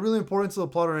 Yes. Not really important to the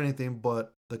plot or anything,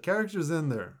 but the character's in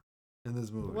there in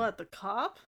this movie. What, the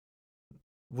cop?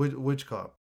 Which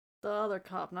cop? The other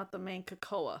cop, not the main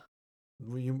Kakoa.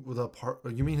 You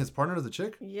mean his partner, the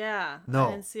chick? Yeah. No,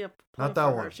 I didn't see a point not that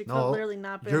for her. one. She could No, have literally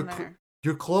not been You're there.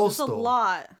 you're close There's a though.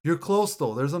 lot. You're close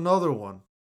though. There's another one.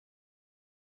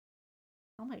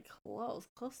 Oh my,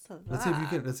 close to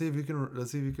that. Let's see if you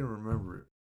can remember it.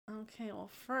 Okay, well,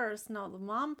 first, no, the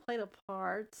mom played a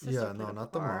part. Sister Yeah, played no, a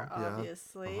not the part, mom. Yeah.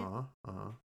 obviously.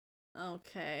 Uh-huh.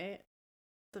 Okay.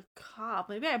 The cop.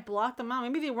 Maybe I blocked them out.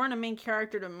 Maybe they weren't a main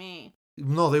character to me.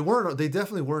 No, they weren't. They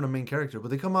definitely weren't a main character, but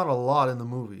they come out a lot in the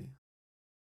movie.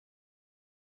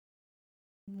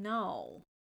 No.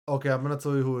 Okay, I'm gonna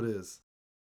tell you who it is.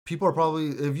 People are probably,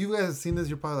 if you guys have seen this,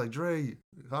 you're probably like, Dre,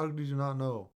 how did you not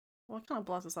know? What kind of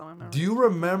blocked this out my memory? Do you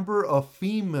remember a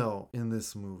female in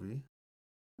this movie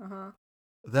Uh-huh.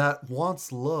 that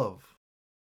wants love?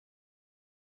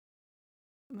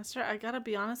 Mister, I gotta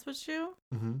be honest with you.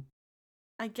 Mm-hmm.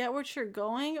 I get where you're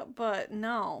going, but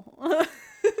no.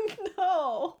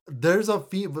 No. There's a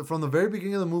but from the very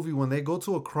beginning of the movie, when they go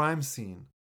to a crime scene,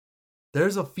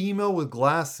 there's a female with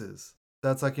glasses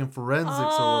that's like in forensics or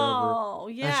whatever. Oh,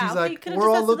 yeah. And she's Okay, you like, could've we're just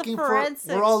all said the looking forensics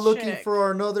for chick.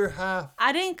 our another half.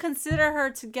 I didn't consider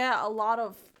her to get a lot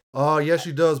of. Oh, yeah,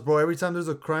 she does, bro. Every time there's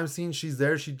a crime scene, she's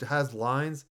there. She has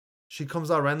lines. She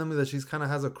comes out randomly that she's kind of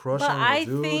has a crush But on I a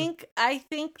dude. think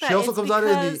that She also it's comes out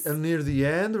because... near the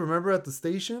end. Remember at the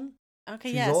station? Okay,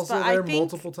 She's yes, also but there I think...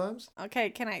 multiple times. Okay,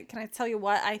 can I tell you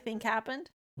what I think happened?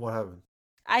 What happened?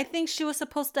 I think she was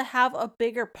supposed to have a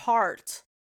bigger part,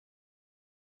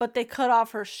 but they cut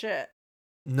off her shit.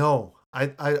 No,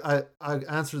 I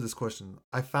answered this question.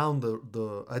 I found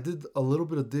I did a little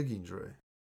bit of digging, Dre.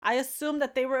 I assumed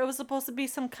that it was supposed to be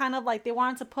some kind of like they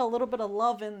wanted to put a little bit of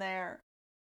love in there,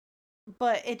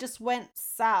 but it just went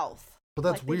south. But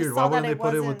that's Like, they just weird. saw Why wouldn't that they it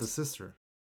put it with wasn't- the sister?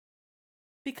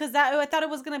 Because I thought it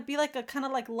was gonna be like a kind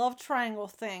of like love triangle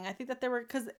thing. I think that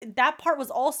because that part was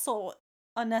also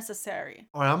unnecessary.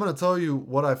 All right, I'm gonna tell you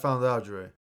what I found out, Dre.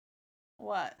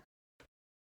 What?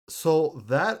 So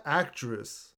that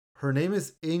actress, her name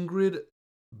is Ingrid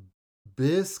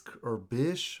Bisk or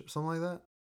Bish or something like that.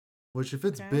 Which, if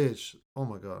it's Okay. bitch, oh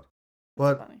my god. That's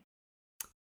But funny.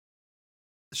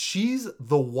 she's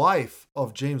the wife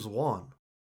of James Wan.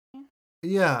 Hmm.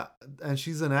 Yeah, and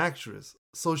she's an actress.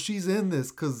 So she's in this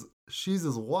because she's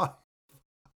his wife.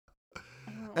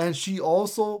 Oh. And she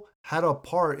also had a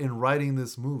part in writing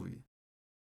this movie.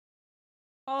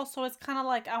 Oh, so it's kind of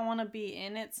like I want to be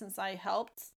in it since I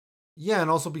helped. Yeah, and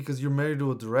also because you're married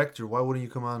to a director, why wouldn't you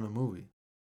come out in a movie?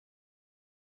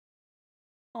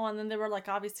 Oh, and then they were like,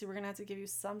 obviously, we're gonna have to give you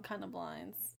some kind of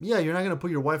lines. Yeah, you're not gonna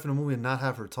put your wife in a movie and not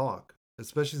have her talk,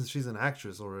 especially since she's an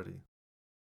actress already.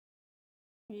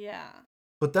 Yeah.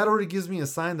 But that already gives me a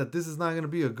sign that this is not gonna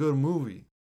be a good movie.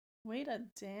 Wait a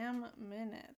damn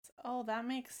minute. Oh, that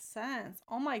makes sense.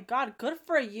 Oh my god, good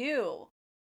for you.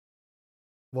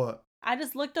 What? I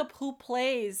just looked up who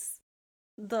plays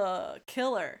the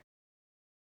killer.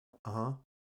 Uh-huh.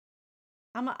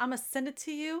 I'ma send it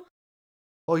to you.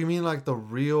 Oh, you mean like the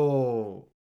real...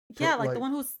 Yeah, like the one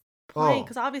who's playing,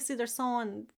 because obviously there's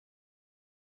someone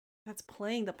that's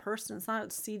playing the person. It's not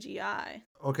CGI.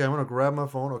 Okay, I'm gonna grab my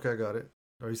phone. Okay, I got it.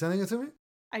 Are you sending it to me?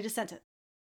 I just sent it.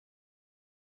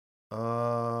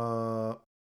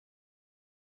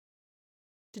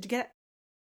 Did you get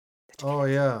it? Oh,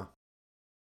 yeah.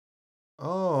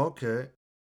 Oh, okay.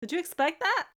 Did you expect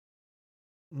that?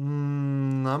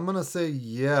 I'm gonna say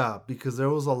yeah, because there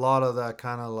was a lot of that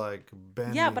kind of like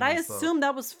bending. Yeah, but I and stuff. assumed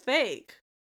that was fake.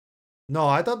 No,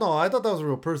 I thought that was a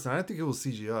real person. I didn't think it was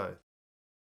CGI.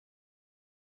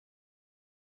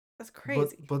 That's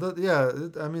crazy. But that,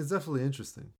 yeah, I mean, it's definitely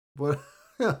interesting. But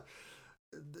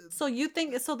so you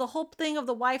think so? The whole thing of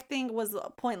the wife thing was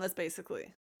pointless,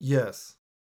 basically. yes,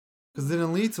 because it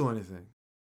didn't lead to anything.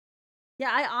 Yeah,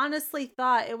 I honestly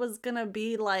thought it was gonna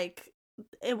be like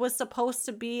it was supposed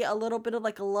to be a little bit of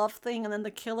like a love thing, and then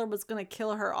the killer was gonna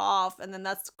kill her off, and then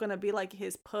that's gonna be like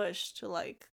his push to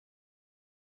like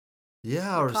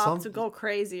or something to go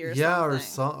crazy or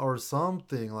something. Or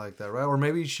something like that, right? Or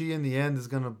maybe she in the end is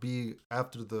gonna be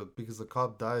after because the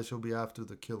cop dies, she'll be after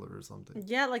the killer or something.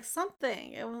 Yeah, like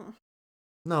something.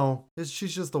 No,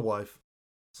 she's just the wife.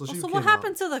 So So what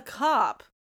happened to the cop?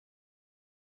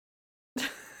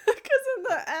 Because in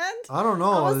the end, I don't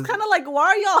know. I was kind of like, why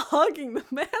are y'all hugging? The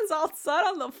man's outside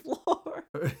on the floor.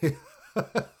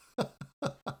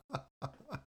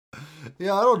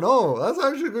 Yeah, I don't know. That's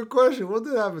actually a good question. What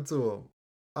did happen to him?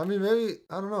 I mean, maybe,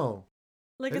 I don't know.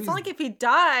 Like, maybe it's not like if he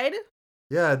died.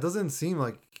 Yeah, it doesn't seem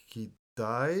like he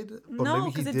died. But no,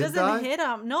 because it doesn't hit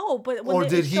him. No, but when or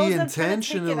did he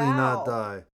intentionally not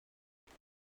die?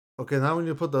 Okay, now we need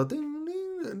to put the ding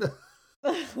ding.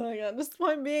 Oh my god, this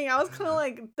point being, I was kind of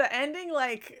like, the ending,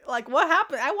 like what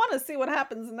happened? I want to see what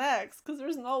happens next, because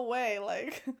there's no way,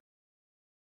 like...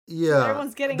 Yeah,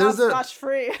 everyone's getting off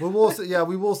scotch-free. we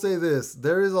will say this.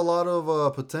 There is a lot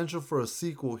of potential for a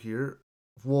sequel here.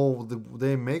 Will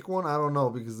they make one? I don't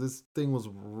know, because this thing was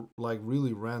like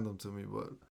really random to me, but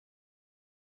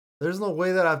there's no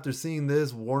way that after seeing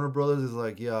this, Warner Brothers is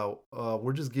like, yeah,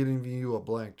 we're just giving you a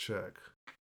blank check.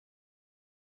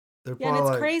 And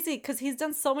it's crazy because he's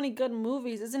done so many good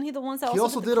movies. Isn't he the ones that he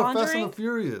also did a Fast and the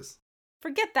Furious?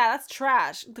 Forget that. That's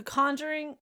trash. The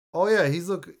Conjuring. Oh yeah, he's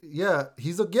a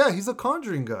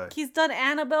Conjuring guy. He's done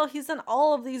Annabelle. He's done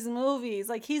all of these movies.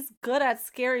 Like, he's good at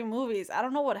scary movies. I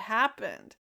don't know what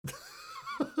happened.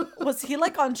 Was he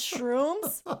like on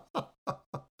shrooms?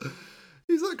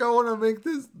 He's like, I want to make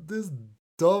this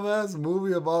dumbass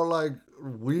movie about like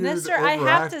weird. Mister, I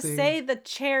have to say the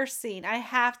chair scene. I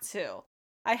have to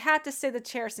say the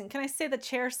chair scene. Can I say the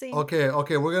chair scene?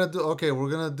 Okay, we're gonna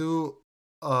do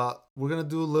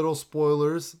little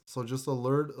spoilers. So just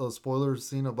alert, a spoiler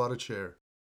scene about a chair.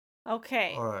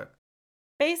 Okay. All right.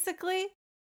 Basically,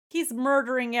 he's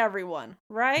murdering everyone,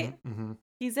 right? Mm-hmm.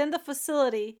 He's in the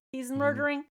facility. He's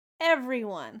murdering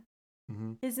everyone.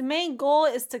 Mm-hmm. His main goal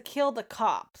is to kill the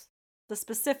cops. The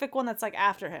specific one that's like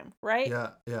after him, right?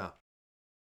 Yeah.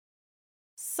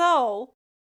 So,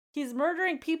 he's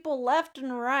murdering people left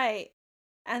and right.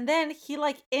 And then he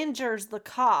like injures the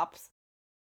cops.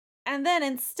 And then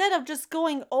instead of just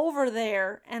going over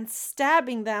there and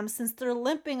stabbing them since they're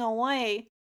limping away,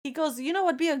 he goes, you know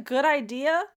what would be a good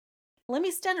idea? Let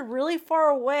me stand really far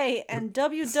away and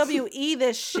WWE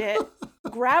this shit,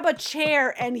 grab a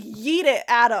chair and yeet it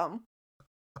at him.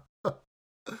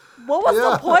 What was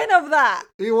the point of that?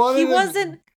 He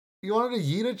wanted to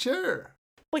yeet a chair.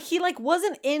 But he like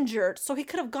wasn't injured, so he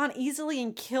could have gone easily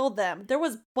and killed them. There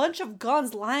was a bunch of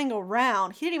guns lying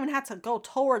around. He didn't even have to go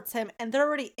towards him, and they're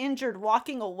already injured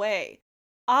walking away.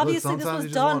 Obviously, this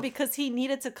was done because he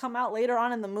needed to come out later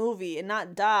on in the movie and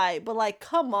not die. But like,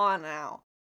 come on now.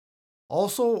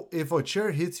 Also, if a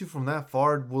chair hits you from that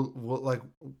far, will like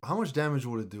how much damage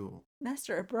would it do?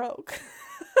 Master, it broke.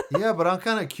 Yeah, but I'm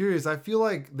kind of curious. I feel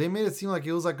like they made it seem like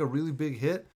it was like a really big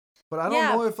hit. But I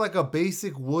don't know if like a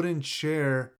basic wooden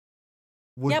chair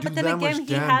would do that much damage. Yeah, but then again,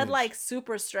 he had like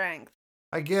super strength.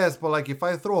 I guess, but like if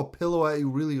I throw a pillow at you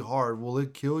really hard, will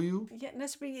it kill you? Yeah,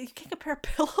 Nestor, you can't compare a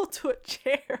pillow to a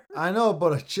chair. I know,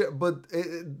 but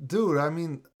dude, I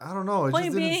mean, I don't know. It just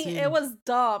Point didn't being, seem. it was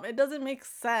dumb. It doesn't make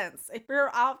sense. If you're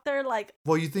out there like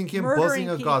Well, you think him murdering buzzing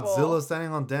a people. Godzilla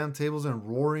standing on damn tables and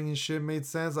roaring and shit made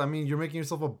sense? I mean, you're making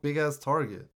yourself a big ass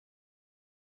target.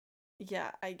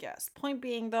 Yeah, I guess. Point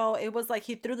being though, it was like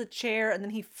he threw the chair and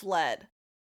then he fled.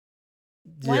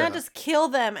 Why Yeah. not just kill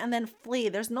them and then flee?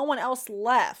 There's no one else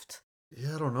left.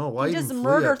 Yeah, I don't know. Why He even just flee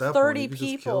murdered at that 30 point? You could just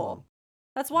kill people. them.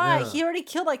 That's why Yeah. he already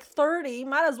killed like 30.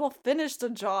 Might as well finish the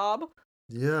job.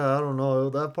 Yeah, I don't know.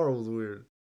 That part was weird.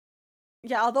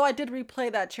 Yeah, although I did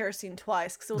replay that chair scene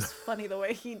twice because it was funny the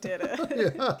way he did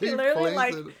it. Yeah, he he literally plays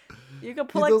like it. you could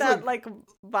He pull like does, that like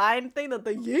vine thing that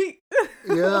the yeet.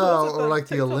 Yeah, Was it or the like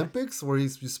the TikTok? Olympics where you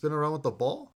spin around with the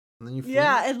ball and then you flee.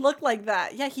 Yeah, it looked like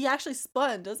that. Yeah, he actually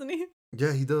spun, doesn't he?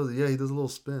 Yeah, he does. Yeah, he does a little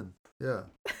spin. Yeah.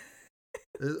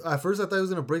 At first, I thought he was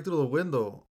gonna break through the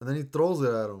window, and then he throws it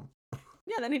at him.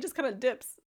 Yeah, then he just kind of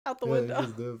dips out the Yeah, window. he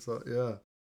just dips out. Yeah,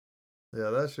 yeah,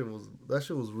 that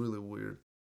shit was really weird.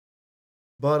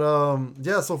 But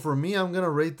yeah, so for me, I'm gonna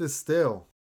rate this stale.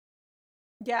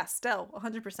 Yeah, still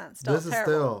 100%. Still This is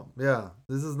terrible. stale. Yeah,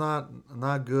 this is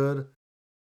not good.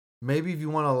 Maybe if you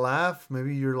want to laugh,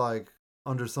 maybe you're like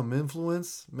under some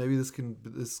influence. Maybe this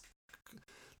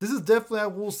is definitely, I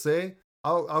will say,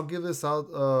 I'll give this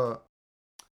out.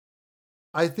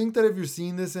 I think that if you're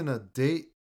seeing this in a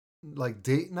date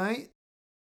night,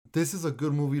 this is a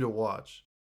good movie to watch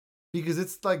because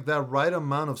it's like that right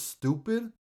amount of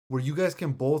stupid where you guys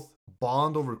can both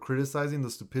bond over criticizing the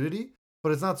stupidity,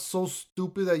 but it's not so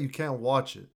stupid that you can't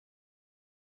watch it.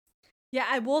 Yeah,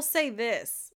 I will say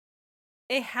this.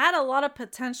 It had a lot of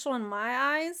potential in my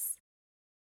eyes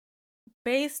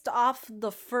based off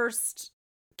the first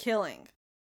killing.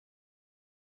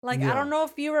 Like, I Yeah. don't know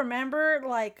if you remember,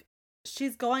 like,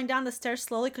 she's going down the stairs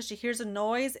slowly because she hears a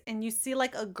noise and you see,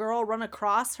 like, a girl run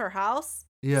across her house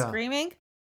Yeah. screaming.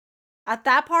 At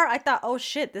that part, I thought, oh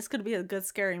shit, this could be a good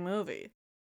scary movie.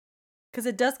 Because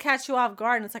it does catch you off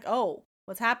guard and it's like, oh,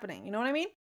 what's happening? You know what I mean?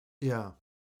 Yeah.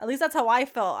 At least that's how I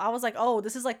felt. I was like, oh,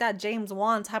 this is like that James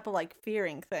Wan type of like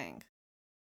fearing thing.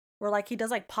 Where like he does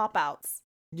like pop outs.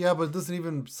 Yeah, but it doesn't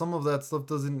even, some of that stuff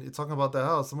doesn't, it's talking about the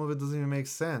house, some of it doesn't even make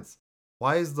sense.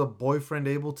 Why is the boyfriend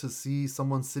able to see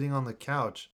someone sitting on the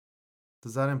couch?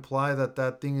 Does that imply that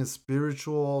that thing is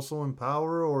spiritual also in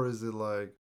power, or is it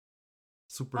like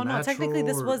supernatural? Oh no, technically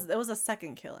or- it was a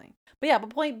second killing. But yeah, but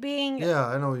point being, Yeah,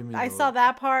 I know what you mean. I though. saw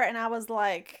that part and I was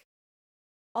like,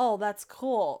 oh, that's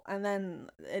cool. And then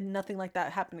nothing like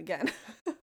that happened again.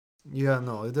 Yeah,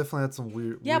 no, it definitely had some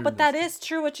weird. Yeah, but that weirdness. is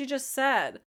true what you just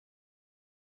said.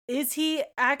 Is he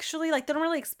actually like they don't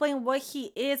really explain what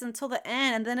he is until the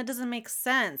end, and then it doesn't make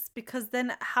sense because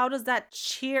then how does that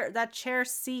chair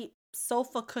seat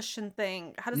sofa cushion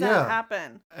thing, how does Yeah. that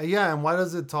happen? Yeah, and why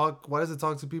does it talk? Why does it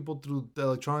talk to people through the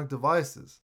electronic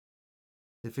devices?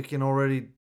 If it can already.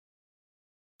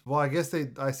 Well, I guess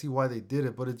I see why they did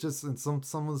it, but it just in some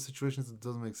of the situations it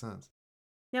doesn't make sense.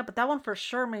 Yeah, but that one for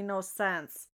sure made no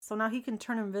sense. So now he can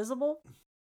turn invisible?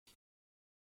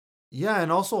 Yeah,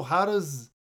 and also how does.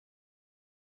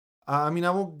 I mean, I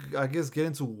won't. I guess get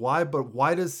into why, but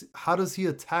how does he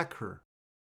attack her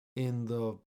in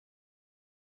the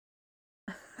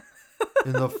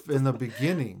in the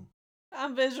beginning?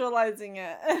 I'm visualizing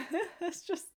it. It's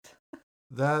just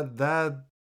That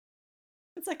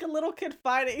it's like a little kid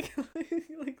fighting.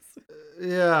 Like,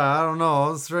 yeah, I don't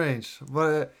know, it's strange.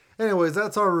 But anyways,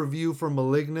 that's our review for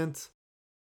Malignant.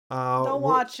 don't we're-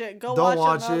 watch it. Go Don't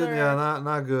watch watch it. another. Yeah,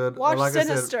 not good. Watch Like I said,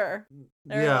 Sinister.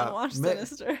 Everyone yeah, watch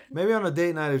Sinister. maybe on a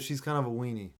date night if she's kind of a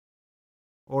weenie,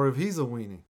 or if he's a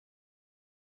weenie.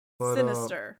 But,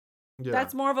 Sinister. Yeah,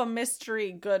 That's more of a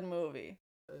mystery good movie.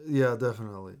 yeah,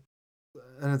 definitely,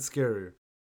 and it's scarier.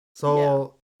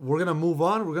 So we're gonna move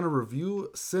on. We're gonna review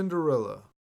Cinderella.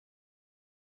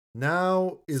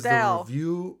 Now is Stale. the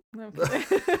review. No, I'm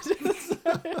kidding.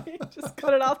 Just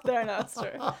cut it off there,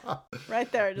 Nestor. Right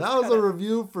there. Just That was cut a it.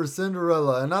 review for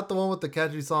Cinderella, and not the one with the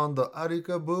catchy song, the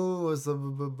Arikaboo was the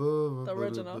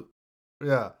original.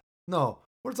 Yeah, no,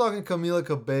 we're talking Camila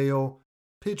Cabello,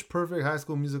 pitch perfect High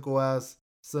School Musical ass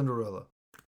Cinderella.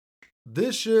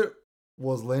 This shit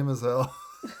was lame as hell.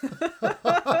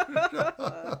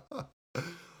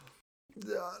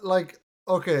 Like,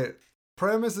 okay,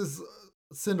 premise is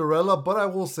Cinderella, but I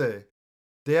will say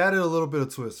they added a little bit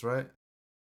of twist, right?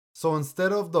 So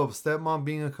instead of the stepmom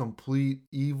being a complete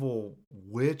evil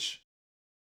witch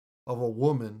of a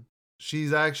woman,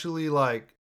 she's actually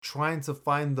like trying to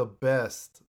find the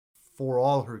best for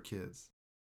all her kids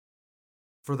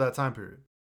for that time period.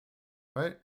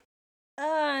 right?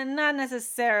 Not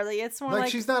necessarily. It's more Like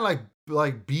like she's not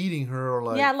like beating her or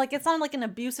like yeah, like it's not like an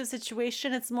abusive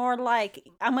situation. It's more like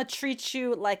I'm gonna treat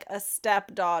you like a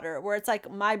stepdaughter, where it's like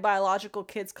my biological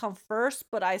kids come first,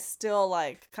 but I still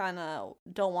like kind of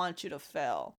don't want you to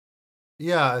fail.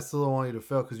 yeah, I still don't want you to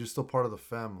fail because you're still part of the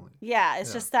family. Yeah, it's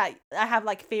Yeah. just that I have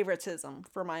like favoritism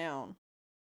for my own.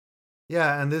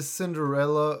 Yeah, and this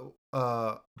Cinderella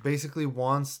basically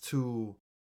wants to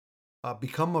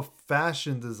become a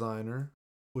fashion designer,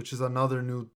 which is another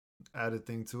new added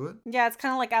thing to it. Yeah, it's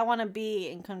kind of like I want to be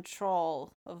in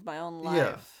control of my own life.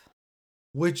 Yeah.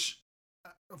 Which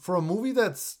for a movie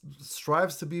that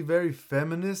strives to be very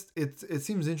feminist, it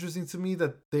seems interesting to me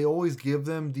that they always give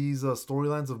them these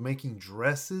storylines of making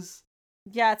dresses.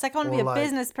 Yeah, it's like I want to Or be a like-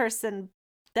 business person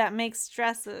that makes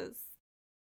dresses.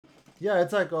 Yeah,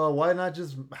 it's like why not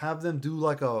just have them do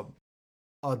like a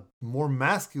more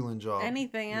masculine job?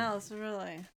 Anything else,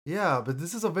 really. Yeah, but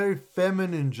this is a very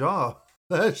feminine job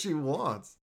that she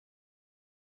wants.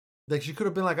 Like she could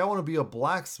have been like, I want to be a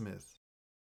blacksmith.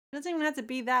 It doesn't even have to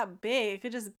be that big. It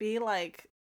could just be like,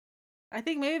 I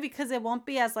think maybe because it won't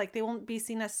be as like, they won't be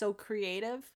seen as so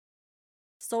creative.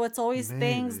 So it's always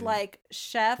things Maybe. like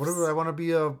chefs. Whatever, I want to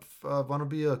be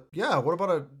a yeah. What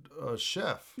about a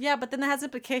chef? Yeah, but then that has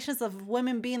implications of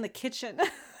women being in the kitchen.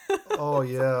 Oh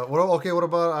yeah. What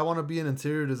about I want to be an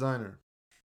interior designer?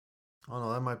 Oh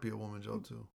no, that might be a woman job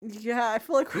too. Yeah, I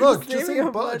feel like we're Look, just naming say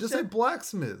a bunch just say of-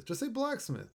 blacksmith. Just say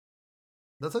blacksmith.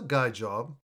 That's a guy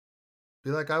job.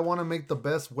 Be like, I want to make the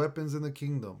best weapons in the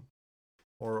kingdom,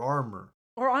 or armor.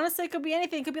 Or honestly, it could be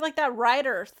anything. It could be like that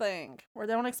writer thing where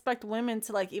they don't expect women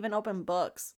to like even open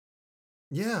books.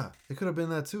 Yeah, it could have been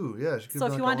that too. Yeah. She could So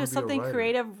be if you like, want to I do wanna be a something writer.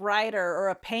 creative, writer or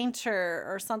a painter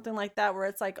or something like that, where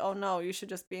it's like, oh no, you should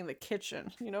just be in the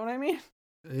kitchen. You know what I mean?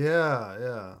 Yeah,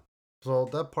 yeah. So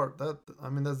that part, that's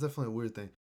definitely a weird thing.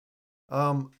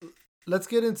 Let's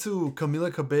get into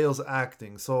Camila Cabello's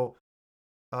acting. So,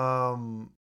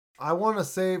 I want to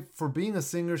say for being a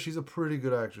singer, she's a pretty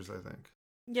good actress, I think.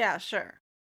 Yeah, sure.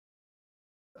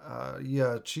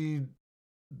 Yeah, she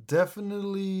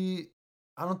definitely.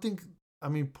 I don't think. I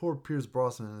mean, poor Pierce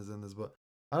Brosnan is in this, but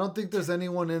I don't think there's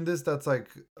anyone in this that's like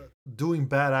doing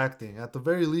bad acting. At the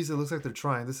very least, it looks like they're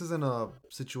trying. This isn't a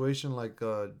situation like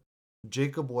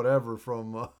Jacob whatever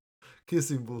from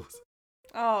Kissing Booth.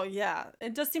 Oh yeah,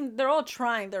 it just seems they're all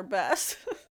trying their best.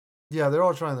 Yeah, they're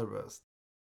all trying their best,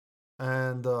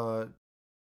 and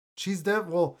she's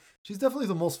definitely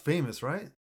the most famous, right?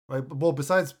 Right. Well,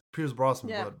 besides Pierce Brosnan,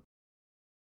 Yeah.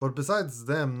 but besides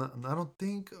them, I don't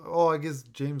think. Oh, I guess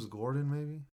James Gordon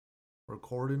maybe, or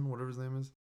Corden, whatever his name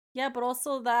is. Yeah, but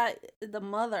also that the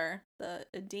mother, the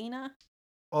Adina.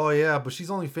 Oh yeah, but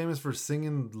she's only famous for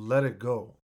singing "Let It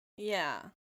Go." Yeah.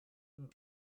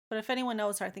 But if anyone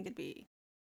knows her, I think it'd be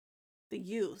the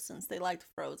youth since they liked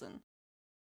Frozen.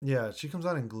 Yeah, she comes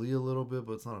out in Glee a little bit,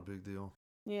 but it's not a big deal.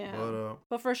 Yeah. But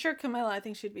But for sure, Camilla, I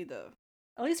think she'd be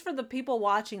at least for the people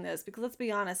watching this, because let's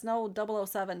be honest, no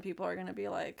 007 people are going to be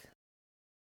like,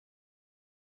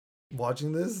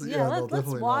 watching this, yeah, no, let's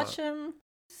definitely watch not. him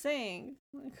sing.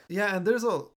 Like, Yeah, and there's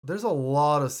a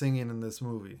lot of singing in this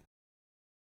movie.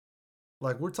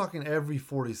 Like we're talking every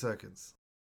 40 seconds.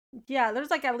 yeah, there's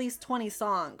like at least 20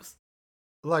 songs.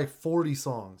 Like 40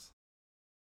 songs.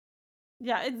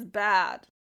 Yeah, it's bad.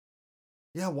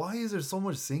 Yeah, why is there so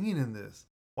much singing in this?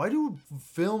 Why do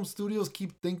film studios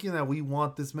keep thinking that we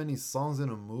want this many songs in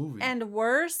a movie? And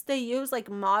worse, they use like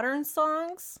modern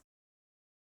songs.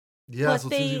 yeah, but so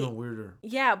they- it's even weirder.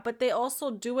 Yeah, but they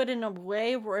also do it in a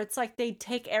way where it's like they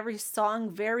take every song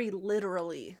very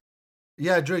literally.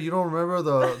 Yeah, Dre, you don't remember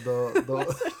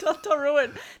the Don't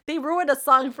ruin. They ruined a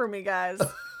song for me, guys.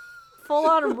 Full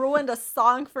on ruined a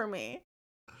song for me.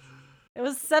 It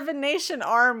was Seven Nation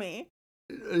Army.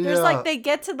 There's like they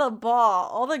get to the ball.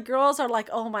 All the girls are like,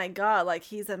 "Oh my god, like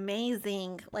he's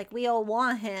amazing. Like we all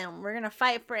want him. We're gonna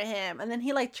fight for him." And then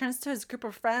he like turns to his group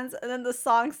of friends, and then the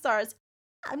song starts.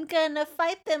 I'm gonna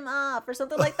fight them off or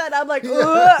something like that. I'm like,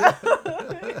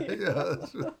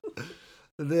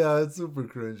 yeah, it's super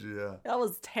cringy. Yeah, that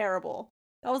was terrible.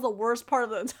 That was the worst part of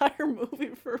the entire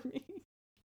movie for me.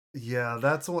 yeah,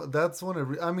 that's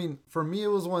when I mean, for me, it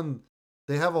was when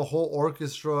they have a whole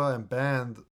orchestra and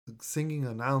band singing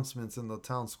announcements in the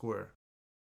town square.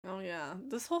 Oh yeah,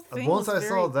 this whole thing. And once was I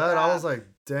saw very that, I bad. was like,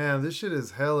 damn, this shit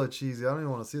is hella cheesy. I don't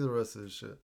even want to see the rest of this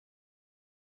shit.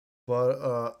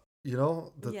 But you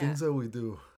know, the Yeah. things that we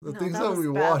do, the No, things that that was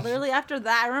we bad. watch. Literally after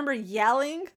that, I remember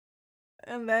yelling,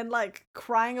 and then like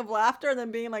crying of laughter, and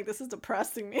then being like, "This is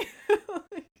depressing me."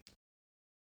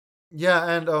 Yeah,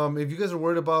 and if you guys are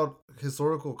worried about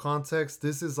historical context,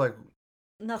 this is like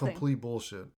Nothing. complete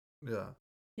bullshit. Yeah.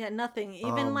 Yeah, nothing.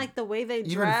 Even like the way they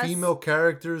Even dress. female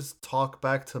characters talk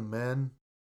back to men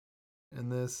in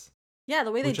this. Yeah,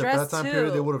 the way they Which at dress that time too.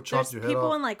 period, they would have chopped your head people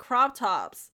off. in like crop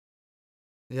tops.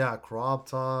 Yeah, crop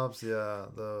tops. Yeah,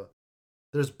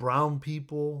 there's brown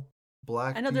people,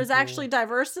 black. I know there's people. actually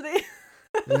diversity.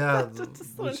 Yeah, This which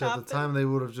wouldn't at happen. the time they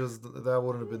would have that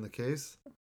wouldn't have been the case.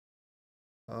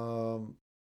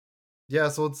 Yeah,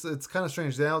 so it's kind of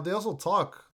strange. They also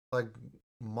talk like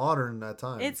modern at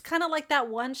times. It's kind of like that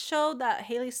one show that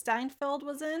Haley Steinfeld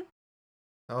was in,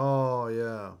 Oh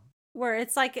yeah, where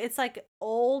it's like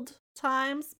old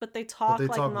times, but they talk they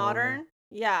like talk modern. normal.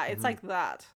 Yeah, it's Mhm. like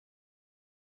that.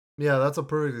 Yeah, that's a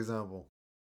perfect example.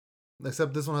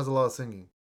 Except this one has a lot of singing.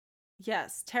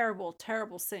 Yes, terrible,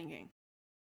 terrible singing.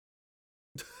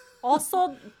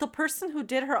 Also, the person who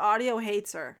did her audio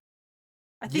hates her.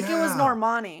 I think it was Yeah.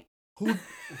 Normani. Who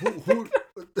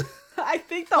I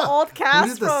think the old who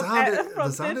cast did the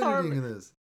from sound Fifth editing Harmony. in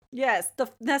this? Yes,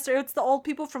 it's the old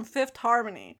people from Fifth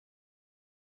Harmony.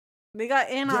 They got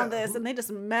in Yeah, on this and they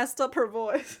just messed up her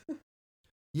voice.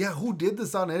 Yeah, who did the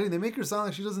sound editing? They make her sound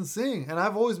like she doesn't sing, and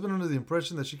I've always been under the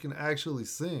impression that she can actually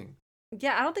sing.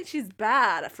 Yeah, I don't think she's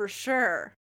bad for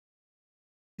sure.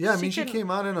 Yeah, I mean, she came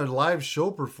out in a live show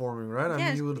performing, right? Yeah, I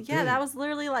mean, you would think. that was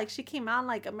literally like she came out in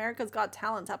like America's Got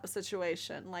Talent type of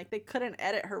situation. Like they couldn't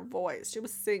edit her voice; she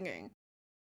was singing.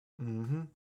 Mm-hmm.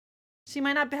 She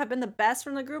might not have been the best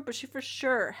from the group, but she for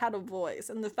sure had a voice.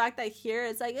 And the fact that here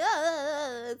it's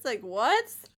like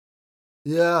what?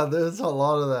 Yeah, there's a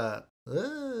lot of that.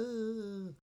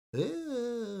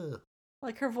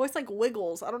 Like her voice like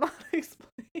wiggles. I don't know how to explain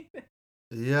it.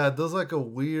 Yeah, it does like a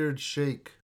weird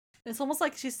shake. It's almost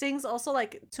like she sings also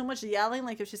like too much yelling,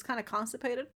 like if she's kind of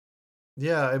constipated.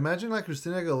 Yeah, imagine like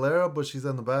Christina Aguilera, but she's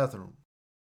in the bathroom.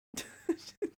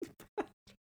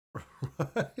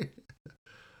 Right?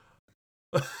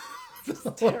 It's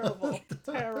terrible.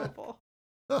 Terrible.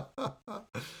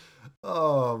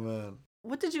 Oh man.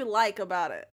 What did you like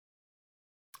about it?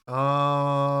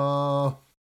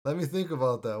 Let me think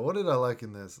about that. What did I like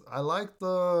in this? I like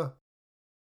the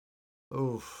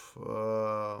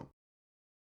I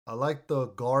like the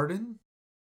garden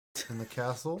in the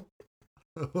castle.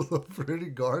 It was a pretty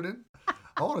garden.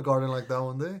 I want a garden like that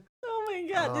one day. Oh my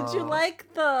god. Did you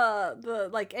like the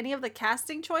like any of the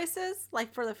casting choices?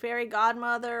 Like for the fairy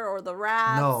godmother or the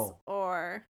rats? No.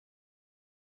 Or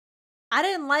I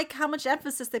didn't like how much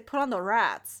emphasis they put on the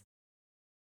rats.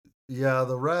 Yeah,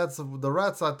 the rats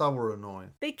I thought were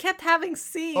annoying. They kept having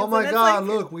scenes. Oh my and god, it's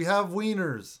like, look, we have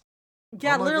wieners.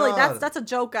 yeah, Oh my literally, God. that's a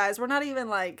joke, guys. We're not even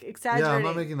like exaggerating. Yeah, I'm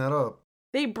not making that up.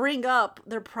 They bring up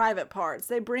their private parts.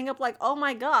 They bring up like, oh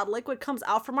my god, liquid comes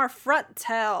out from our front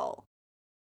tail.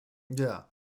 Yeah.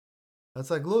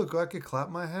 That's like, look, I could clap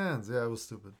my hands. Yeah, it was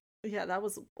stupid. Yeah, that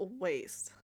was a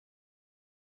waste.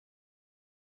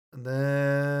 And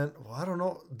then, well, I don't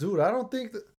know. Dude, I don't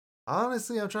think that.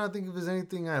 Honestly, I'm trying to think if there's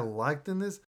anything I liked in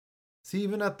this. See,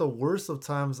 even at the worst of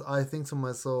times, I think to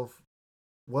myself,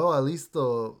 well, at least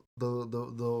the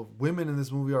women in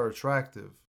this movie are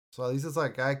attractive. So at least it's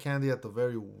like eye candy at the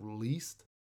very least.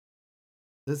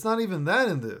 It's not even that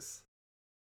in this.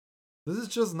 This is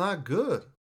just not good.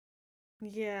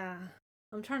 Yeah.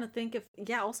 I'm trying to think if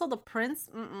yeah, also the prince.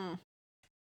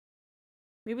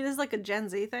 Maybe this is like a Gen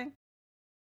Z thing.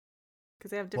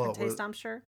 Because they have different taste, I'm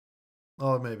sure.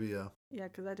 Oh, maybe, yeah. Yeah,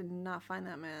 because I did not find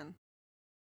that man.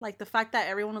 Like the fact that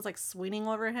everyone was like swooning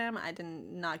over him, I did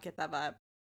not get that vibe.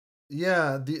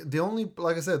 Yeah, the only,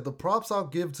 like I said, the props I'll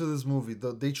give to this movie,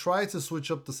 they try to switch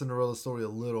up the Cinderella story a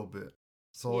little bit.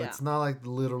 So Yeah. it's not like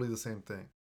literally the same thing.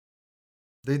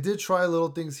 They did try little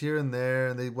things here and there,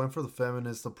 and they went for the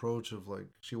feminist approach of like,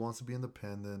 she wants to be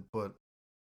independent, but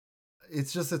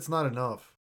it's not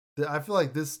enough. I feel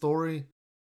like this story,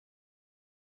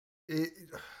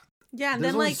 Yeah, and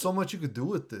there's then only like so much you could do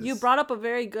with this. you brought up a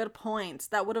very good point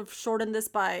that would have shortened this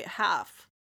by half.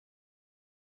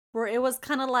 Where it was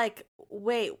kind of like,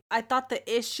 wait, I thought the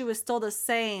issue is still the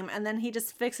same, and then he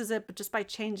just fixes it, but just by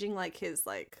changing like his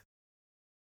like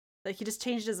he just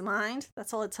changed his mind.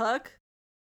 That's all it took.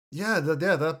 Yeah,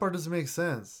 that part doesn't make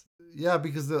sense. Yeah,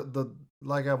 because the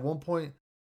like at one point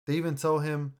they even tell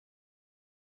him,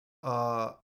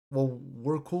 well,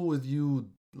 we're cool with you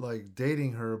like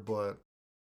dating her, but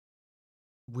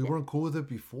we weren't cool with it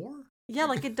before. Yeah,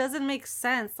 like it doesn't make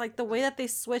sense. Like the way that they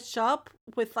switch up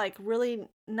with like really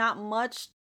not much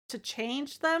to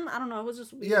change them. I don't know. It was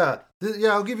just weird.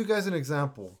 Yeah, I'll give you guys an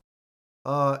example.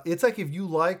 It's like if you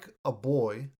like a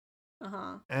boy,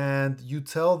 and you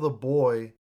tell the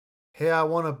boy, "Hey, I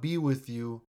want to be with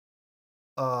you,"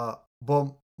 but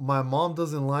my mom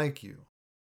doesn't like you.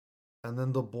 And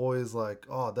then the boy is like,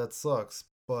 "Oh, that sucks,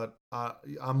 but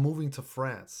I'm moving to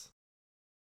France."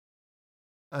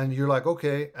 And you're like,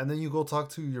 "Okay." And then you go talk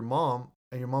to your mom,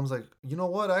 and your mom's like, "You know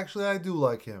what? Actually, I do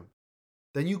like him."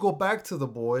 Then you go back to the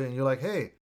boy, and you're like,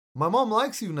 "Hey, my mom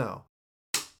likes you now."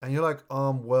 And you're like,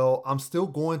 well, I'm still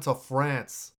going to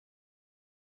France.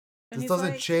 And This he's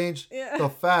doesn't like, change yeah. the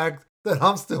fact that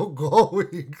I'm still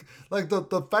going. Like the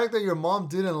fact that your mom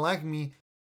didn't like me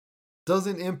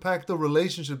doesn't impact the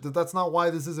relationship. That's not why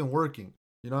this isn't working.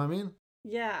 You know what I mean?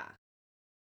 Yeah.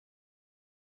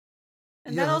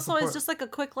 And Yeah, that that's the also is part. just like a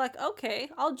quick, like, okay,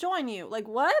 I'll join you. Like,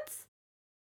 what?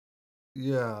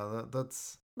 Yeah,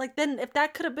 that's. Like, then if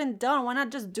that could have been done, why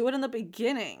not just do it in the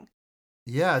beginning?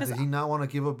 Yeah, Because did he not want to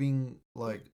give up being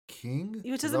like king? which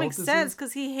Is doesn't that make what this sense is?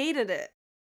 because he hated it.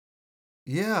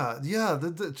 Yeah, yeah,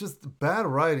 just bad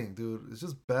writing, dude. It's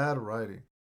just bad writing.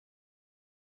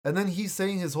 And then he's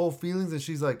saying his whole feelings, and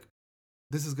she's like,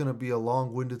 "This is gonna be a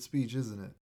long-winded speech, isn't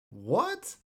it?"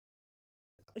 What?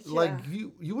 Like Yeah.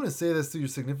 you wouldn't say this to your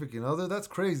significant other? That's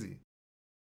crazy.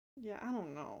 Yeah, I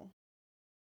don't know.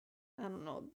 I don't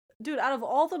know. Dude, out of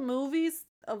all the movies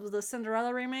of the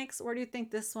Cinderella remakes, where do you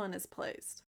think this one is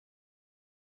placed?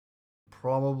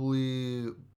 Probably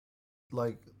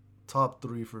like top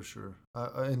three for sure.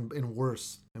 In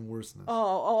worseness.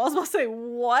 Oh, I was about to say,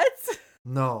 what?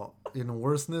 No, in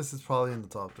worseness, it's probably in the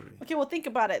top three. Okay, well, think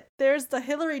about it. There's the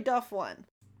Hilary Duff one.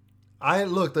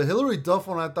 The Hillary Duff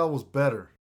one I thought was better.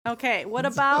 Okay, what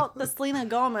about the Selena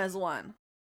Gomez one?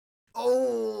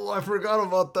 Oh, I forgot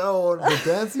about that one. The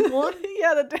dancing one?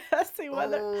 Yeah, the dancing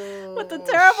one. With the Oh,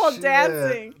 terrible shit.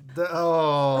 dancing.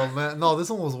 Oh man, no, this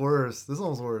one was worse. This one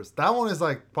was worse. That one is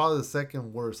like probably the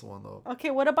second worst one though.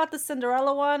 Okay, what about the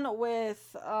Cinderella one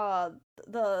with I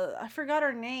forgot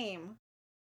her name.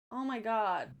 Oh my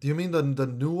god. Do you mean the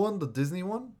new one, the Disney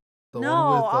one? The No,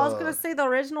 one with I was gonna say the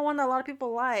original one that a lot of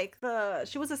people like.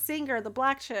 She was a singer, the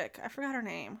black chick. I forgot her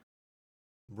name.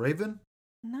 Raven?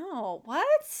 No,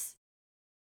 what?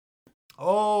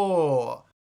 Oh,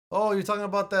 you're talking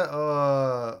about that.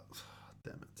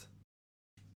 Damn it.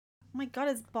 Oh my god,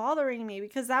 it's bothering me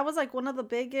because that was like one of the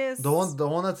biggest. The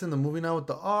one that's in the movie now with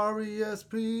the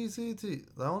RESPCT.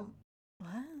 That one,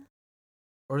 What?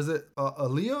 or is it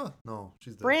Aaliyah? No,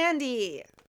 she's dead. Brandy.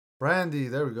 Brandy.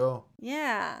 There we go.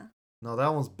 Yeah. No,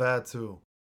 that one's bad too.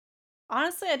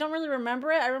 Honestly, I don't really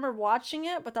remember it. I remember watching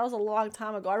it, but that was a long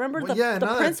time ago. I remember Well, yeah, the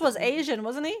now prince that- was Asian,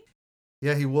 wasn't he?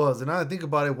 Yeah, he was. And now I think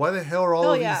about it, why the hell are all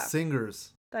Oh, of yeah. these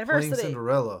singers playing Diversity.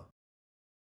 Cinderella?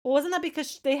 Well, wasn't that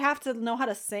because they have to know how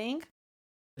to sing?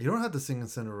 You don't have to sing in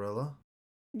Cinderella.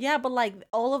 Yeah, but like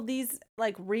all of these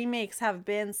like remakes have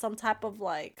been some type of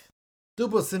like.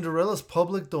 Dude, but Cinderella's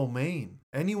public domain.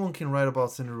 Anyone can write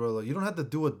about Cinderella. You don't have to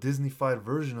do a Disney-fied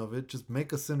version of it. Just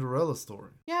make a Cinderella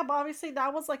story. Yeah, but obviously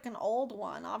that was like an old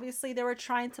one. Obviously they were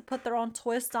trying to put their own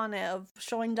twist on it of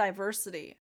showing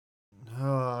diversity.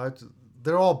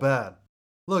 They're all bad.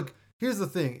 Look, here's the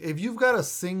thing. If you've got a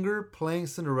singer playing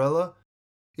Cinderella,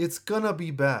 it's gonna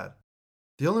be bad.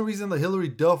 The only reason the Hillary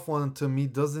Duff one to me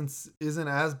isn't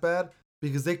as bad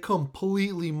because they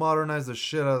completely modernized the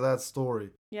shit out of that story.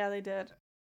 Yeah, they did.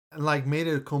 And like made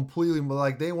it completely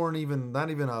like they weren't even not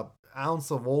even a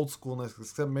ounce of old schoolness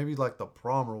except maybe like the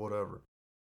prom or whatever.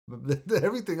 But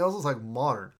everything else was like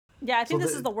modern. Yeah, I think So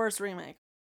this is the worst remake.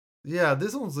 Yeah,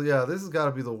 this has got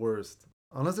to be the worst.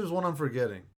 Unless there's one I'm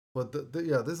forgetting. But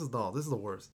this is the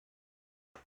worst.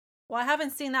 Well, I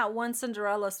haven't seen that one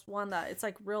Cinderella one that it's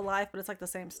like real life, but it's like the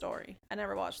same story. I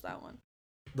never watched that one.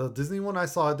 The Disney one I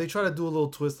saw, they try to do a little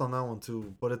twist on that one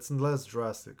too, but it's less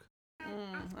drastic.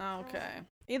 Okay.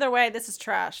 Either way, this is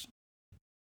trash.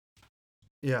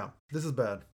 Yeah, this is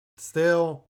bad.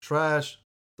 Stale, trash.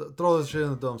 Throw this shit in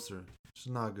the dumpster. It's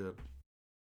not good.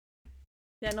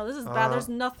 Yeah, no, this is bad. There's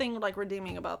nothing like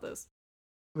redeeming about this.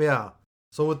 Yeah.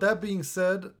 So with that being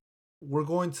said, we're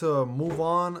going to move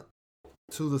on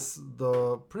to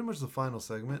the pretty much the final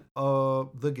segment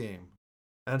of the game.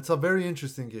 And it's a very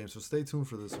interesting game, so stay tuned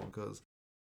for this one because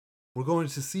we're going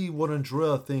to see what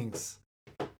Andrea thinks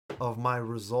of my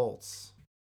results.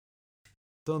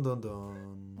 Dun dun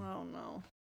dun. Oh no.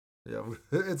 Yeah,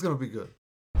 it's gonna be good.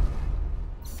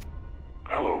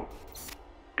 Hello.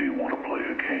 Do you want to play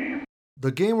a game?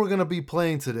 The game we're gonna be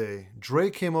playing today, Dre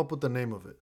came up with the name of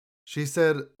it. She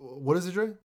said, "What is it,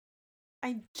 Dre?"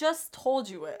 I just told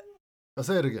you it. I'll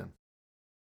say it again.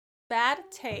 Bad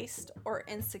taste or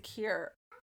insecure.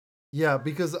 Yeah,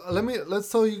 because let's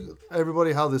tell you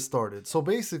everybody how this started. So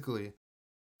basically,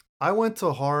 I went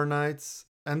to Horror Nights,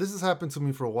 and this has happened to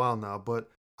me for a while now,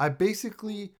 but I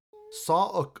basically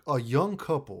saw a young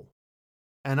couple,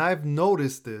 and I've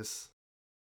noticed this.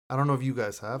 I don't know if you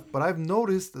guys have, but I've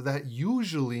noticed that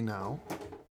usually now,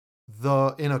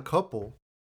 in a couple,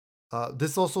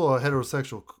 this is also a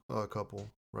heterosexual couple,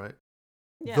 right?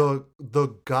 Yeah.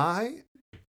 The guy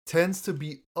tends to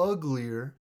be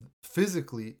uglier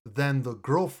physically than the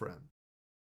girlfriend.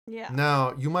 Yeah.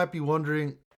 Now, you might be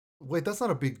wondering, wait, that's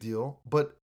not a big deal,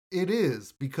 but it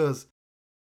is, because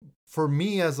for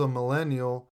me as a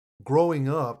millennial growing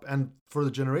up, and for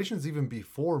the generations even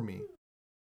before me,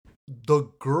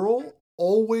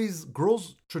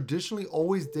 girls traditionally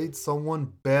always date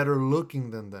someone better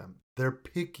looking than them. They're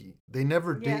picky. They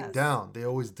never date Yes. down. They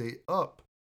always date up.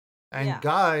 And Yeah.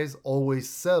 guys always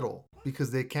settle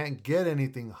because they can't get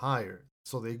anything higher.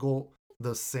 So they go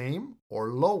the same or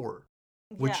lower,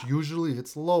 which Yeah. usually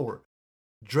it's lower.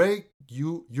 Drake,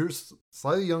 you're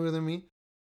slightly younger than me.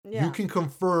 Yeah. You can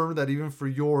confirm that even for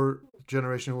your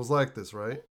generation it was like this,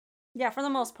 right? Yeah, for the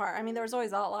most part. I mean, there was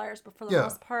always outliers, but for the Yeah.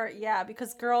 most part, yeah,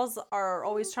 because girls are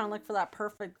always trying to look for that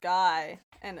perfect guy,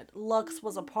 and looks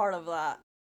was a part of that.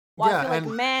 Well, I Yeah, feel like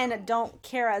and men don't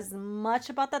care as much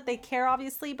about that. They care,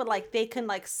 obviously, but like they can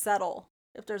like settle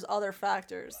if there's other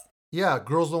factors. yeah,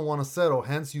 girls don't want to settle.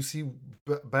 Hence, you see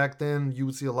back then you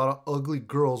would see a lot of ugly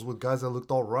girls with guys that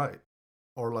looked all right,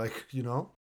 or like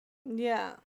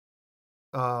Yeah.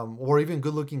 or even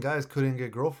good-looking guys couldn't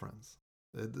get girlfriends.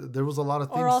 There was a lot of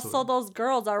things. Or to also it. those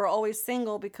girls that were always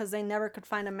single because they never could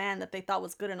find a man that they thought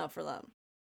was good enough for them.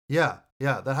 Yeah,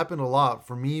 that happened a lot.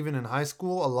 For me, even in high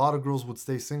school, a lot of girls would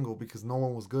stay single because no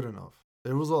one was good enough.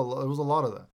 There was a lot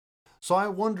of that. So I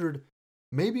wondered,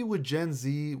 maybe with Gen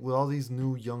Z, with all these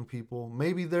new young people,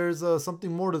 maybe there's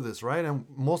something more to this, right? And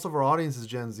most of our audience is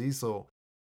Gen Z, so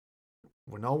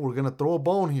we're gonna throw a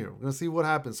bone here. We're gonna see what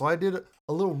happens. So I did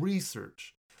a little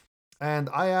research, and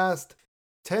I asked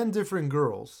 10 different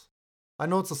girls. I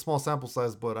know it's a small sample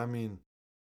size, but I mean,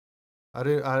 I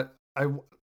did I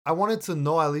I wanted to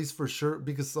know at least for sure,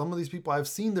 because some of these people I've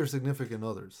seen their significant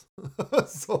others.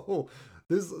 So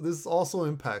this also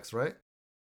impacts, right?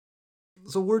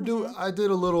 So Mhm. I did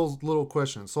a little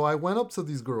question. So I went up to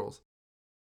these girls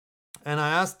and I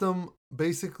asked them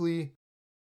basically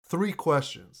 3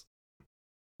 questions.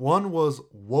 One was,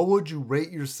 what would you rate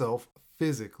yourself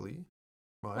physically?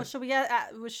 Well,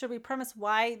 Right? should we premise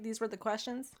why these were the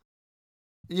questions?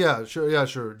 Yeah, sure. Yeah,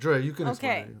 sure. Dre, you can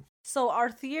explain Okay. it. So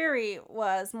our theory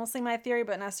was mostly my theory,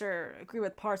 but Nestor agreed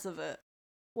with parts of it.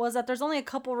 Was that there's only a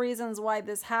couple reasons why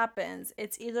this happens.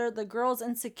 It's either the girl's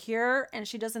insecure and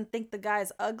she doesn't think the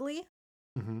guy's ugly.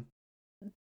 Mm-hmm.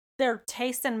 Their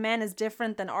taste in men is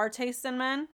different than our taste in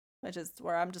men, which is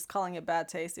where I'm just calling it bad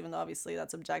taste, even though obviously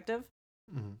that's objective.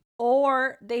 Mm-hmm.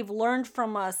 Or they've learned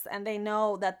from us and they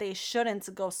know that they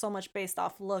shouldn't go so much based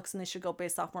off looks and they should go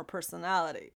based off more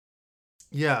personality.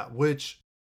 Yeah, which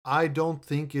I don't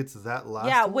think it's that last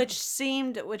Yeah, one. which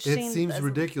seemed It seems as,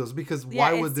 ridiculous because yeah,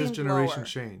 why it would this seemed generation lower.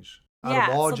 change? Out of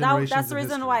Yeah, all so generations that's the in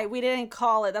reason history. why we didn't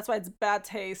call it. That's why it's bad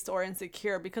taste or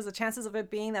insecure, because the chances of it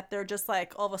being that they're just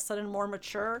like all of a sudden more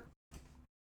mature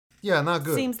Yeah, not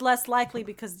good. seems less likely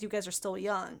because you guys are still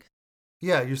young.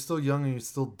 Yeah, you're still young and you're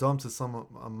still dumb to some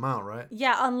amount, right?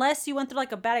 Yeah, unless you went through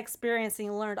like a bad experience and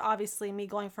you learned, obviously, me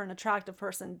going for an attractive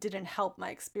person didn't help my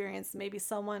experience. Maybe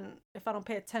someone, if I don't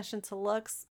pay attention to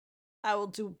looks, I will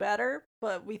do better.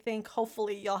 But we think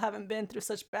hopefully y'all haven't been through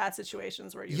such bad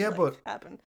situations where you Yeah, but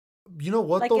happened. you know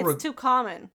what Like though? it's too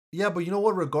common. Yeah, but you know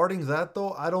what? Regarding that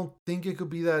though, I don't think it could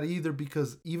be that either,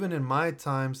 because even in my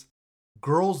times,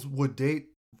 girls would date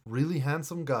really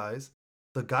handsome guys.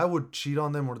 The guy would cheat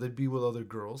on them or they'd be with other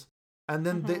girls. And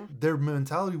then Hmm. their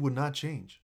mentality would not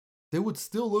change. They would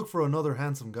still look for another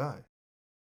handsome guy.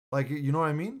 Like, you know what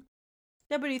I mean?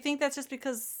 Yeah, but do you think that's just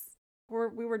because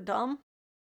we were dumb?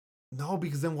 No,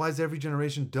 because then why is every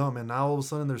generation dumb and now all of a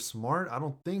sudden they're smart? I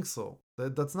don't think so.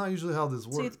 That's not usually how this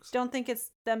So you works. don't think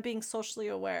it's them being socially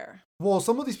aware? Well,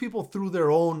 some of these people threw their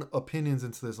own opinions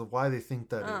into this of why they think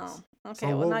that is. Oh, okay.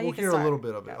 So Well, now you we'll can hear start. a little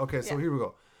bit of it. Okay, Okay, so yeah. here we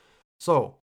go.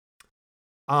 So,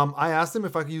 I asked them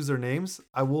if I could use their names.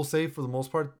 I will say for the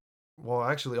most part, well,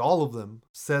 actually, all of them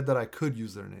said that I could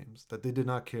use their names, that they did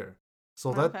not care.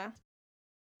 So Okay.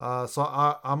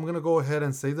 I'm gonna go ahead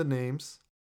and say the names.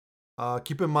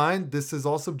 Keep in mind, this is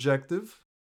all subjective.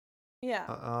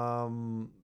 Yeah.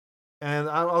 And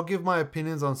I'll give my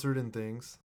opinions on certain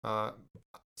things. I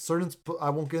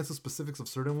won't get into specifics of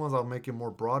certain ones. I'll make it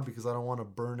more broad because I don't want to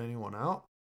burn anyone out.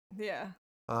 Yeah.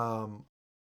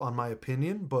 On my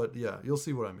opinion, but yeah, you'll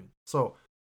see what I mean. So,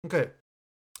 okay.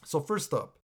 So first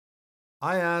up,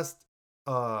 I asked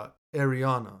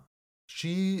Ariana.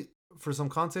 For some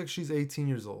context, she's 18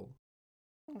 years old.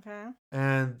 Okay.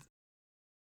 And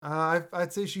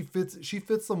I'd say she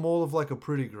fits the mold of like a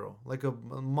pretty girl, like a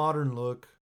modern look.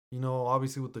 You know,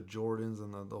 obviously with the Jordans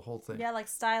and the whole thing. Yeah, like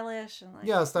stylish and like.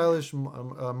 Yeah, stylish,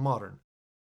 modern.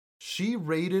 She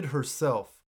rated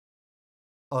herself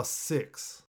a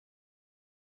 6.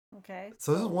 Okay.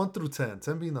 So this is 1 through 10,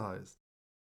 10 being the highest.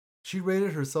 She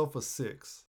rated herself a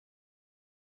 6.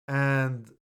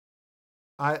 And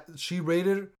she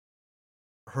rated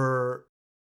her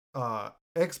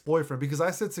ex-boyfriend, because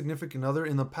I said significant other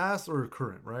in the past or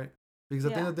current, right? Because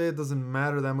at the end of the day, it doesn't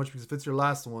matter that much, because if it's your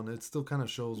last one, it still kind of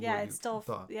shows what it's you still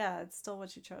thought. Yeah, it's still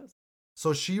what you chose.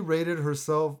 So she rated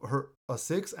herself a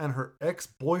 6, and her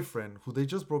ex-boyfriend, who they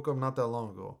just broke up not that long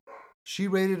ago, she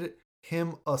rated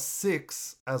him a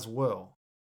 6 as well.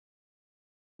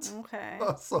 Okay.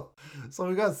 So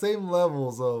we got same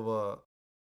levels of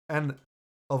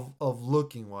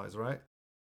looking wise, right?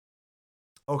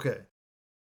 Okay.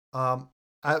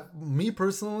 Me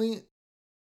personally,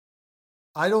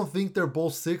 I don't think they're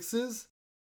both 6s,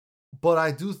 but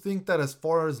I do think that as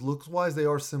far as looks wise, they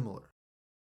are similar.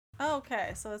 Oh,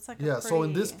 okay, so it's like So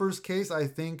in this first case, I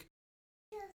think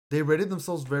they rated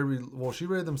themselves she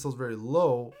rated themselves very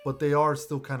low, but they are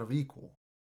still kind of equal.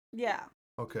 Yeah.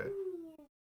 Okay.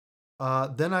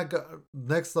 Then I got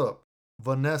next up,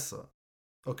 Vanessa.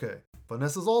 Okay.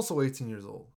 Vanessa's also 18 years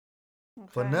old.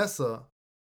 Okay. Vanessa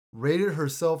rated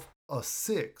herself a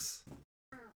 6.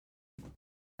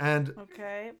 And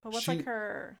okay, but what's like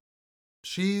her?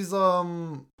 She's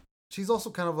also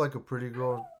kind of like a pretty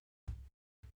girl.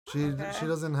 She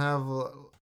doesn't have.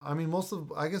 I mean, most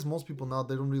people now,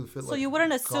 they don't really fit. So you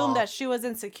wouldn't assume that she was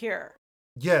insecure.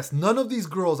 Yes, none of these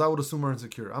girls I would assume are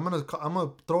insecure. I'm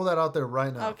gonna throw that out there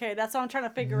right now. Okay, that's what I'm trying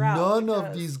to figure out. None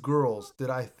of these girls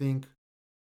did I think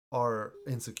are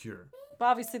insecure. But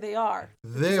obviously they are.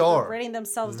 They are rating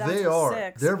themselves down to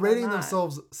 6. They're rating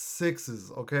themselves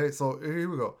 6s. Okay, so here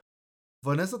we go.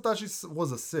 Vanessa thought she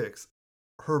was a 6.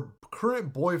 Her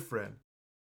current boyfriend,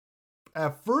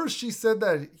 at first she said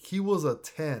that he was a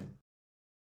 10.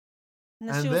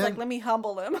 And she was like, let me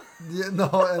humble him. Yeah, no,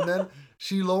 and then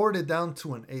she lowered it down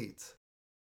to an 8.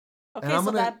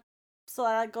 Okay, so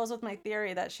that goes with my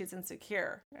theory that she's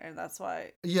insecure, and that's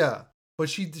why. Yeah, but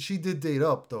she did date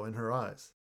up though in her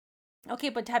eyes. Okay,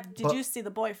 but did you see the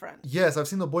boyfriend? Yes, I've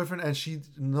seen the boyfriend, and she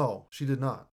did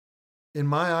not. In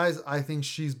my eyes, I think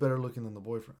she's better looking than the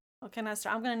boyfriend. Okay, Nestor,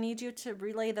 I'm going to need you to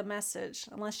relay the message.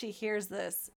 Unless she hears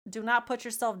this, do not put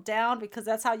yourself down, because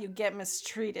that's how you get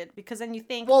mistreated. Because then you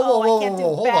think, I can't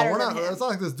do better than him. It's not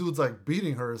like this dude's like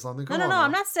beating her or something. No.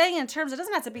 I'm not saying in terms, it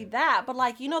doesn't have to be that. But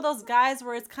like, you know those guys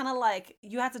where it's kind of like,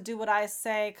 you have to do what I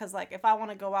say, because like, if I want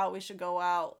to go out, we should go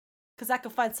out. Because I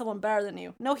could find someone better than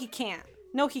you. No, he can't.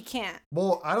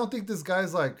 Well, I don't think this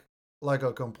guy's like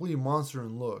a complete monster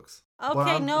in looks.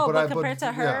 Okay, but compared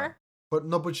to her? Yeah.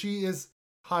 But she is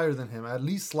higher than him, at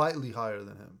least slightly higher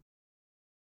than him,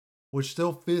 which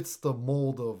still fits the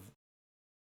mold of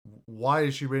why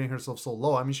is she rating herself so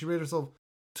low. I mean, she rated herself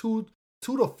 2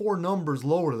 to 4 numbers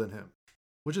lower than him,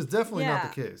 which is definitely not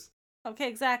the case. Okay,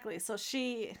 exactly. So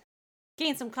she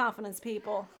gained some confidence,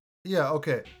 people. Yeah,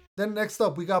 okay. Then next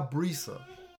up, we got Brisa.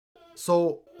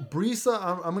 So Brisa,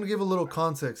 I'm going to give a little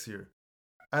context here.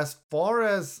 As far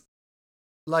as,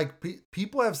 like,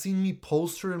 people have seen me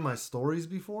post her in my stories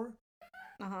before.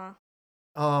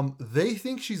 They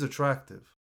think she's attractive.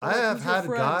 I have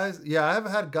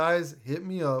had guys hit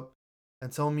me up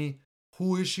and tell me,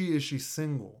 who is she? Is she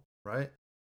single? Right?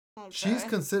 Okay. She's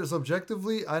considered,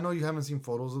 subjectively, I know you haven't seen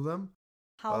photos of them.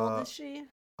 How old is she?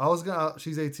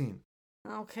 She's 18.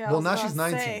 Okay. Well, now she's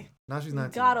 19. Now she's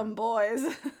 19. Got them, boys.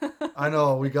 I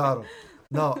know, we got them.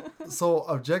 No, so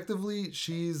objectively,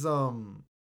 she's one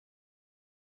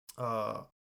of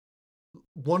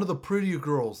the prettier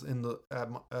girls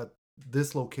at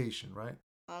this location, right?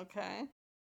 Okay.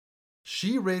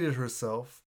 She rated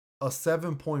herself a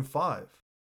 7.5.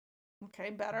 Okay,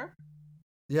 better.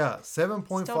 Yeah,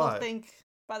 7.5. Still don't think,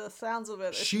 by the sounds of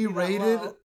it, she rated.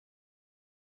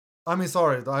 I mean,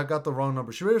 sorry, I got the wrong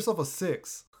number. She rated herself a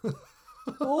 6.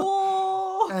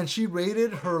 Oh. And she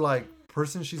rated her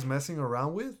person she's messing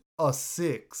around with a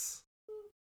 6.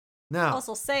 Now,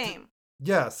 also same.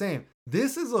 Yeah, same.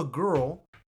 This is a girl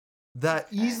that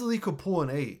easily could pull an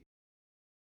 8.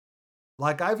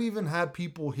 Like, I've even had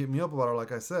people hit me up about her,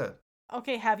 like I said.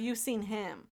 Okay, have you seen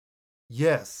him?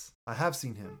 Yes, I have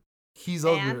seen him. He's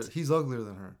uglier. He's uglier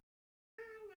than her.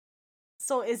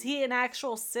 So is he an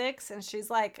actual 6 and she's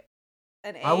like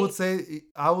an 8? I would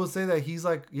say that he's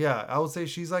like, yeah, I would say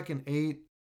she's like an 8.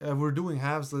 If we're doing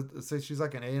halves, let's say she's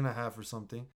like an 8.5 or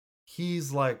something.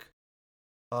 He's like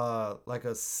a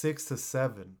 6 to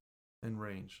 7 in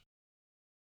range.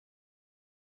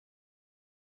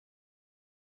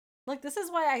 Look, this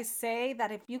is why I say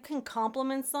that if you can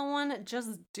compliment someone,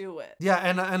 just do it. Yeah,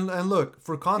 and look,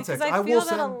 for context, Because I I feel will that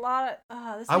send a lot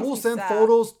of this I makes will me send sad.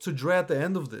 photos to Dre at the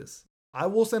end of this. I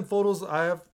will send photos. I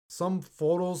have some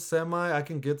photos I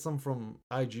can get some from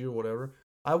IG or whatever.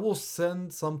 I will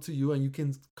send some to you and you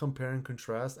can compare and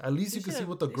contrast. At least you can see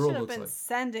what the girl You should looks have been like.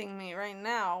 sending me right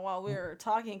now while we were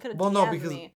talking. You could have Well, DM'd no,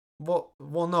 because me.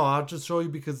 well, no. I'll just show you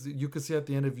because you can see at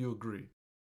the end if you agree.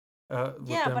 With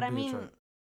Yeah, them but I being mean, attractive.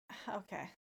 okay.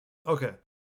 Okay.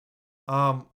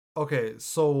 Okay.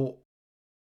 So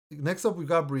next up, we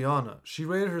got Brianna. She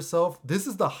rated herself. This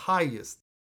is the highest.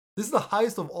 This is the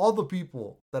highest of all the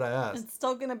people that I asked. It's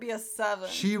still gonna be a 7.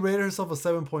 She rated herself a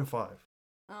 7.5.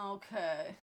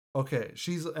 Okay. Okay,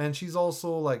 she's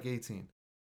also like 18.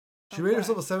 She rated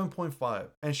herself a 7.5,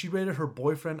 and she rated her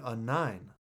boyfriend a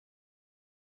 9.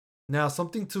 Now,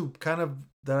 something to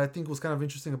that I think was kind of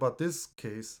interesting about this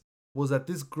case was that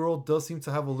this girl does seem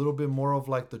to have a little bit more of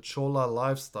like the chola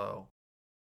lifestyle,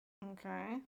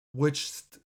 Okay. which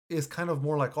is kind of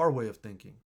more like our way of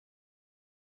thinking.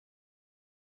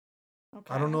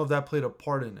 Okay. I don't know if that played a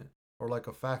part in it or like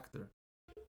a factor.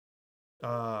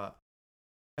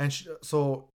 And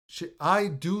I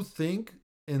do think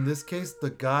in this case the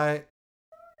guy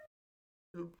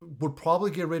would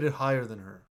probably get rated higher than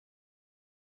her,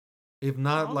 if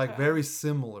not like very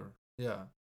similar. Yeah.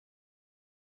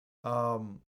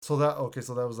 So that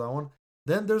was that one.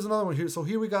 Then there's another one here. So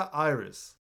here we got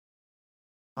Iris.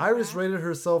 Iris rated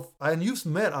herself, and you've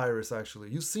met Iris actually.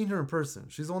 You've seen her in person.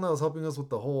 She's the one that was helping us with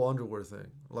the whole underwear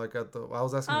thing. Like I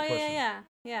was asking a question.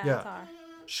 Yeah. I saw her.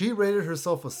 She rated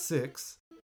herself a 6,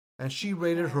 and she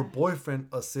rated her boyfriend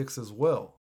a 6 as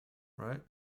well. Right?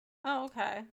 Oh,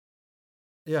 okay.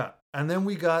 Yeah. And then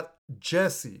we got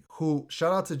Jessie, who,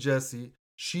 shout out to Jessie.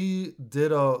 She did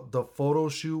the photo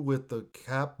shoot with the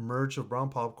Cap merch of Brown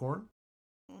Popcorn.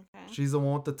 Okay. She's the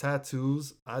one with the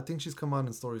tattoos. I think she's come out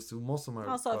in stories too. Most of my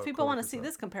Also, if people want to see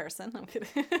this comparison, I'm kidding.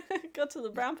 Go to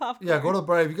the Brown Popcorn. Yeah, go to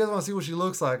Brown. If you guys want to see what she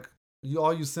looks like,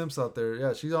 all you simps out there,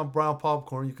 yeah, she's on Brown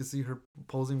Popcorn. You can see her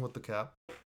posing with the cap.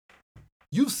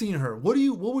 You've seen her. What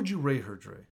would you rate her,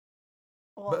 Dre?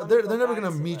 Well, but they're never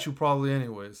gonna meet you probably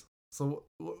anyways. So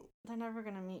they're never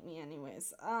gonna meet me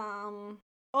anyways.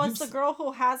 It's the girl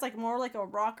who has like more like a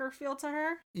rocker feel to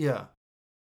her. Yeah.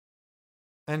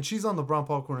 And she's on the Brown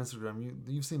Popcorn Instagram.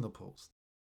 You've seen the post.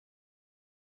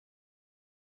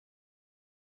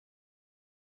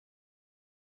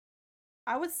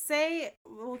 I would say,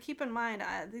 well, keep in mind,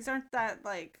 these aren't that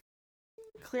like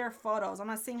clear photos. I'm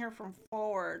not seeing her from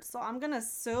forward, so I'm gonna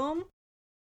assume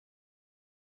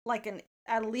like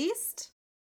at least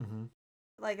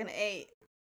like an 8.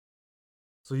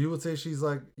 So you would say she's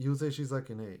like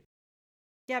an 8.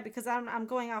 Yeah, because I'm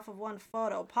going off of one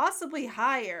photo, possibly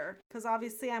higher, because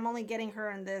obviously I'm only getting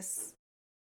her in this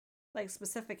like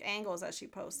specific angles that she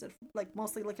posted, like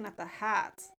mostly looking at the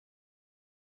hat.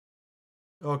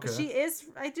 Okay.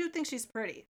 But I do think she's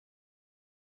pretty.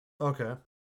 Okay.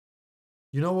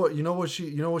 You know what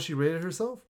she rated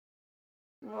herself?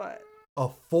 What? A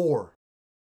 4.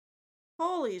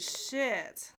 Holy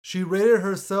shit. She rated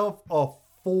herself a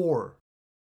 4.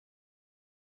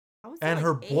 And like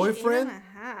her boyfriend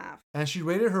 8.5. And she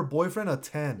rated her boyfriend a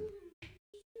 10.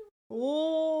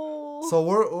 Oh. So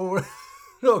we're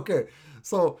okay.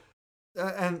 So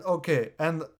and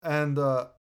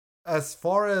as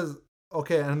far as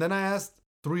and then I asked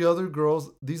 3 other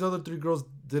girls. These other 3 girls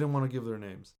didn't want to give their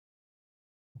names.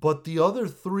 But the other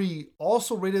 3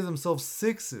 also rated themselves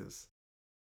 6s.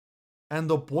 And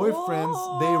the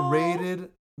boyfriends, they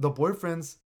rated the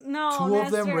boyfriends. No, 2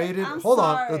 of them rated. I'm hold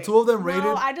sorry. on, the 2 of them rated.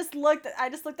 No, I just looked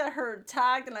at her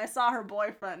tag and I saw her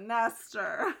boyfriend,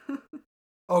 Nestor.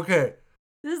 Okay.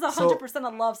 This is 100%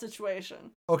 a love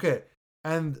situation. Okay,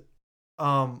 and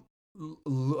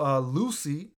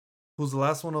Lucy, who's the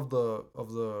last one of the.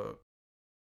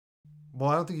 Well,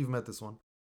 I don't think you've met this one,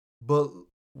 but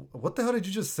what the hell did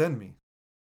you just send me?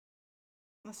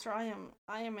 Nestor, I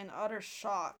am in utter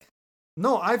shock.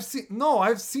 No, I've seen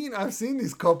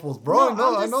these couples, bro.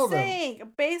 No, I know saying,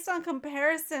 them. Based on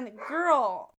comparison,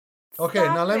 girl. Okay,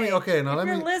 now let me. Okay, now if let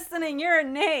me. If you're listening, you're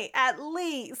an 8 at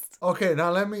least. Okay,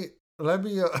 now let me.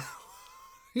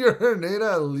 You're an 8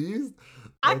 at least.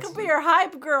 I could be your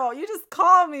hype girl. You just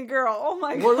call me girl. Oh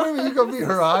my god. What do you mean you could be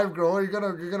her hype girl? You're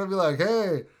gonna be like,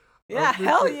 hey. Yeah,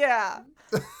 hell yeah.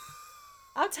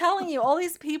 I'm telling you, all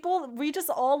these people, we just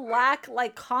all lack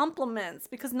like compliments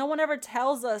because no one ever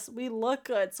tells us we look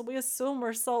good, so we assume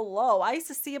we're so low. I used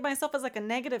to see myself as like a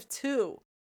 -2.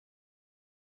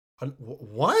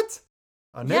 What?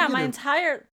 Yeah,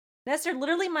 Nestor,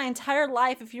 literally my entire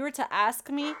life, if you were to ask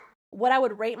me what I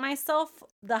would rate myself,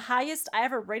 the highest I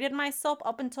ever rated myself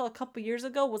up until a couple years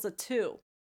ago was a 2.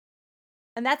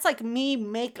 And that's like me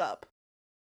makeup.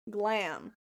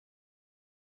 Glam.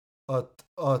 A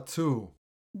 2.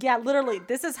 Yeah, literally,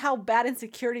 this is how bad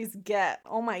insecurities get.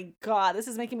 Oh my god, this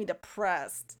is making me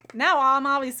depressed. Now I'm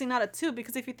obviously not a 2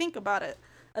 because if you think about it,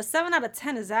 a 7 out of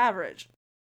 10 is average.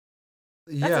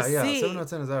 Yeah, a yeah. C. 7 out of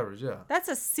 10 is average, yeah. That's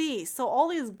a C. So all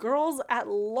these girls at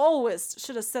lowest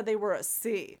should have said they were a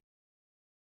C.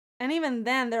 And even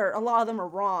then, a lot of them are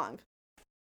wrong.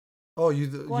 Oh,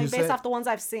 Going based off the ones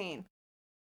I've seen.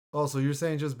 Oh, so you're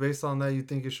saying just based on that, you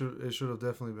think it should have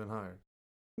definitely been higher?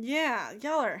 Yeah,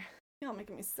 y'all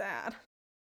making me sad.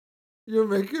 You're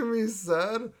making me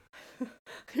sad.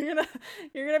 You're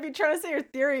gonna be trying to say your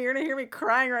theory. You're gonna hear me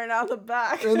crying right now in the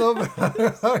back. In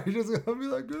the back, you're just gonna be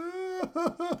like.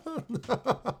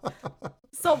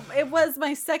 So it was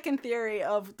my second theory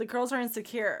of the girls are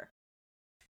insecure,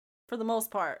 for the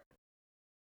most part.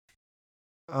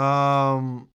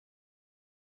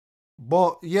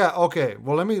 Well, yeah, okay.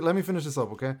 Well, let me finish this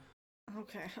up, okay?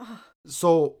 Okay.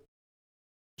 So,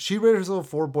 she rated herself a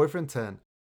 4, boyfriend 10.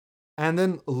 And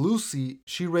then Lucy,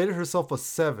 she rated herself a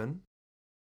 7.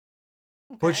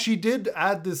 Okay. But she did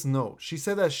add this note. She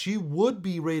said that she would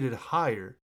be rated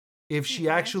higher if she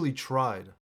actually tried.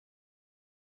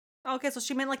 Okay, so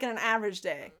she meant like in an average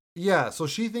day. Yeah, so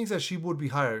she thinks that she would be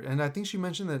higher. And I think she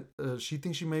mentioned that she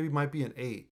thinks she maybe might be an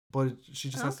 8, but she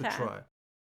just has to try.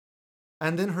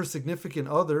 And then her significant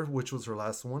other, which was her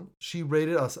last one, she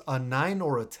rated us a 9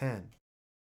 or a 10.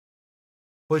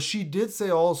 But she did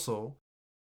say also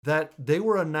that they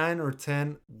were a 9 or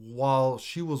 10 while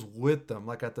she was with them.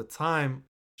 Like at the time,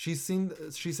 she said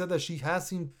that she has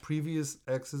seen previous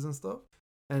exes and stuff.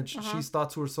 And she's thought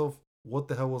to herself, what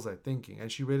the hell was I thinking?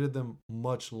 And she rated them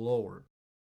much lower.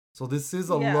 So this is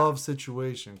a love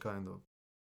situation, kind of.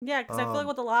 Yeah, because I feel like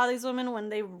with a lot of these women, when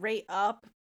they rate up,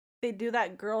 they do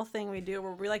that girl thing we do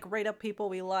where we like rate up people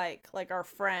we like our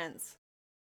friends.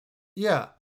 Yeah.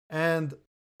 And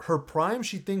her prime,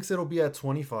 she thinks it'll be at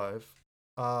 25.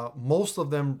 Most of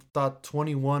them thought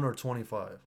 21 or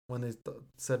 25 when they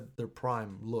said their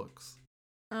prime looks.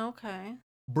 Okay.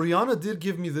 Brianna did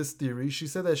give me this theory. She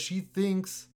said that she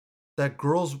thinks that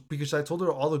girls, because I told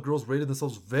her all the girls rated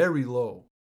themselves very low.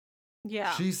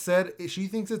 Yeah. She said she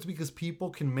thinks it's because people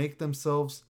can make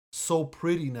themselves so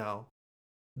pretty now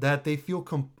that they feel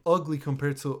ugly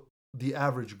compared to the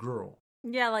average girl.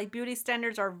 Yeah, like beauty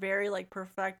standards are very like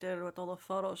perfected with all the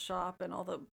Photoshop and all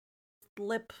the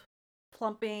lip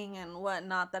plumping and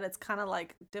whatnot, that it's kind of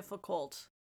like difficult.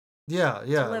 Yeah.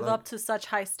 To live up to such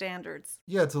high standards.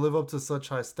 Yeah, to live up to such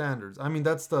high standards. I mean,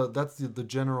 that's the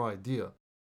general idea.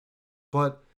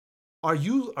 But are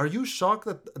you shocked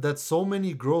that so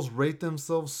many girls rate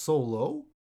themselves so low?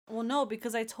 Well, no,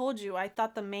 because I told you, I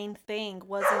thought the main thing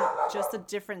wasn't just a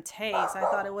different taste. I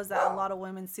thought it was that a lot of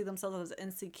women see themselves as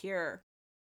insecure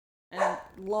and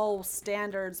low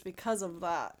standards because of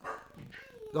that.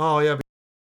 Oh, yeah.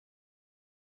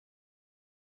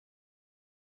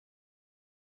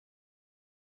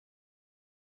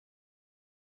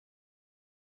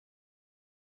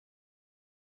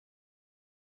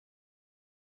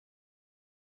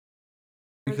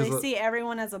 Because they see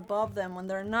everyone as above them when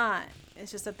they're not.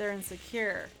 It's just that they're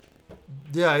insecure.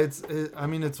 Yeah, I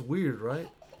mean, it's weird, right?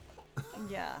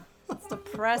 Yeah. It's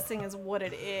depressing is what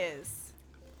it is.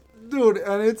 Dude,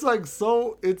 and it's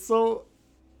so... Dude,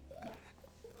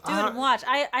 watch.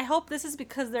 I hope this is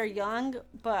because they're young,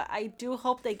 but I do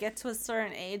hope they get to a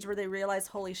certain age where they realize,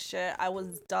 holy shit, I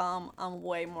was dumb. I'm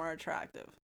way more attractive.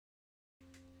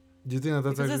 Do you think that's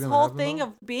because actually this gonna whole happen, thing though?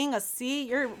 of being a C,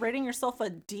 you're rating yourself a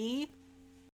D?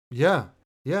 Yeah.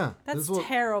 That's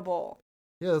terrible.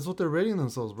 Yeah, that's what they're rating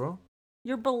themselves, bro.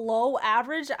 You're below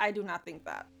average? I do not think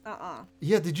that.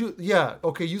 Yeah, did you... Yeah,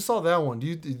 okay, you saw that one.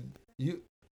 You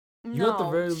no, at the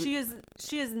very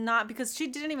she is not, because she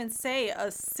didn't even say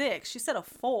a 6. She said a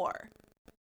 4.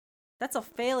 That's a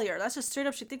failure. That's just straight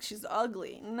up she thinks she's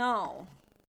ugly. No.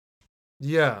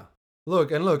 Yeah.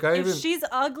 Look, if she's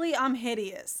ugly, I'm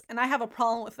hideous. And I have a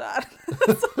problem with that.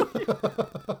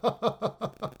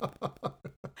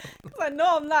 I know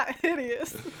I'm not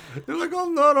hideous. You're like,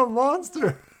 I'm not a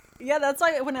monster. Yeah, that's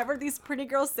why whenever these pretty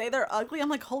girls say they're ugly, I'm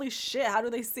like, holy shit, how do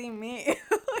they see me?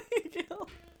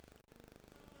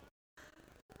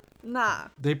 Nah.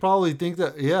 They probably think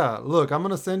that. Yeah. Look, I'm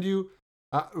gonna send you.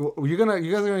 You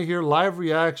guys are gonna hear live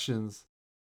reactions.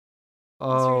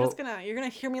 So you're gonna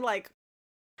hear me like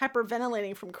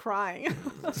hyperventilating from crying.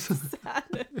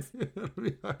 Sadness.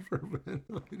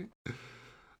 Hyperventilating.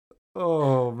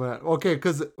 Oh man. Okay,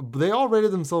 because they all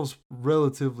rated themselves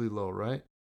relatively low, right?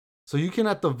 So you can,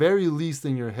 at the very least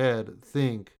in your head,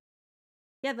 think,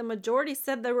 Yeah, the majority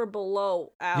said they were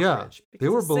below average. Yeah, they because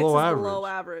were a 6 below is below average.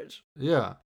 average.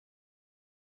 yeah.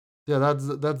 Yeah,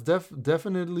 that's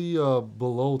definitely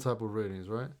below type of ratings,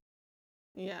 right?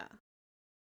 Yeah.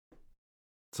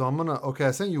 So okay,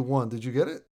 I sent you one. Did you get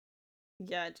it?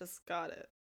 Yeah, I just got it.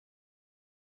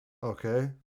 Okay.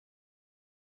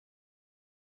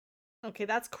 Okay,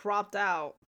 that's cropped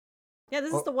out. Yeah,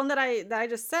 this is Oh. the one that I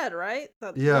just said, right?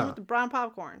 The Yeah. one with the brown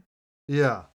popcorn.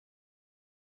 Yeah.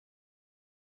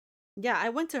 Yeah, I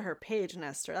went to her page,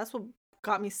 Nestor. That's what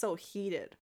got me so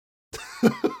heated.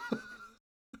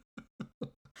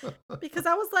 Because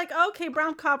I was like, okay,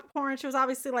 brown popcorn. She was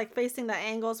obviously like facing the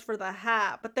angles for the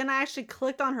hat. But then I actually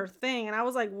clicked on her thing and I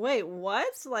was like, wait,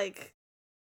 what? Like,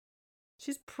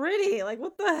 she's pretty. Like,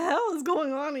 what the hell is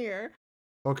going on here?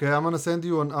 Okay, I'm gonna send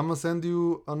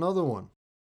you another one.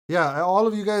 Yeah, all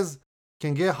of you guys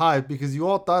can get hyped because you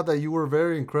all thought that you were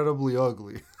very incredibly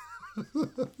ugly.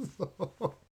 So,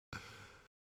 What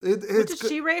it's did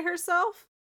she rate herself?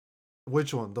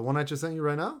 Which one? The one I just sent you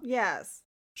right now? Yes.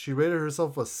 She rated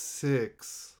herself a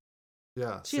 6.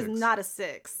 Yeah, She's 6. not a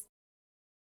 6.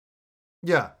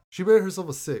 Yeah, she rated herself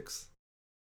a 6.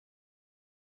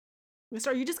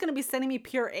 Mister, are you just going to be sending me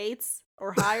pure 8s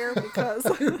or higher? Because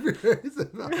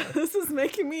this is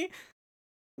making me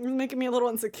a little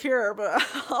insecure, but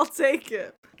I'll take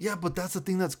it. Yeah, but that's the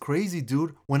thing that's crazy,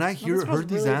 dude. When I this girl's heard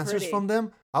these really answers pretty. from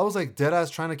them, I was like dead ass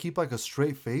trying to keep like a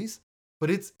straight face. But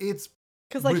it's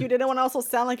Because like you didn't want to also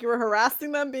sound like you were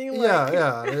harassing them, being like,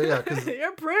 yeah, cause,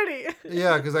 you're pretty.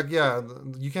 yeah, because like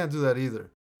you can't do that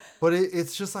either. But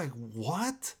it's just like,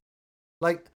 what?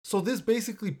 Like, so this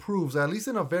basically proves, at least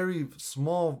in a very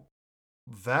small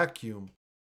vacuum,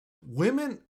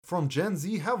 women from Gen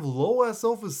Z have low ass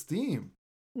self-esteem.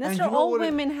 Nestor, all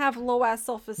women have low ass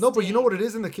self-esteem. No, but you know what it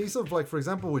is in the case of, like, for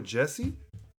example, with Jessie?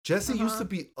 Jessie used to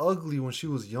be ugly when she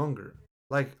was younger.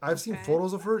 Like, I've seen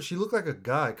photos of her. She looked like a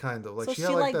guy, kind of. Like, so she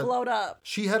had like that, glowed up.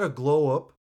 She had a glow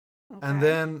up. Okay. And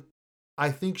then I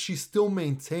think she still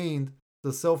maintained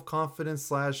the self-confidence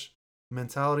 /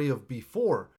 mentality of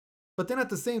before. But then at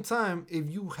the same time, if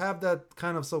you have that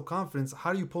kind of self-confidence,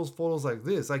 how do you post photos like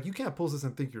this? Like, you can't post this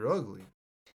and think you're ugly.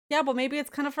 Yeah, but maybe it's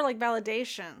kind of for like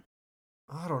validation.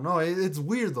 I don't know. It's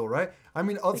weird though, right? I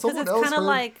mean, Because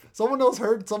someone else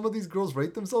heard some of these girls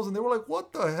rate themselves, and they were like,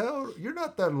 "What the hell? You're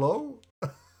not that low."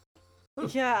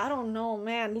 Yeah, I don't know,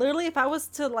 man. Literally, if I was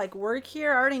to like work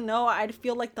here, I already know I'd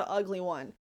feel like the ugly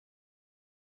one.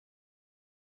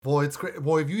 Boy, it's great.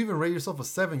 Boy, if you even rate yourself a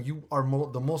 7, you are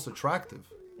the most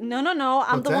attractive. No.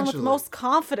 I'm the one with most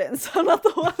confidence. I'm not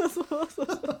the one that's most.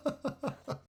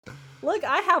 Look,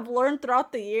 I have learned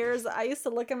throughout the years. I used to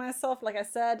look at myself, like I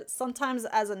said, sometimes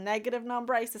as a negative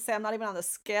number. I used to say I'm not even on the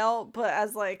scale. But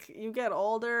as like you get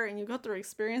older and you go through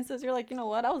experiences, you're like, you know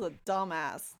what? I was a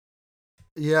dumbass.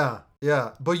 Yeah.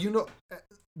 But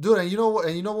dude, and you know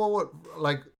what?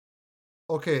 Like,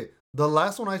 okay, the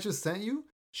last one I just sent you,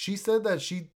 she said that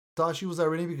she thought she was that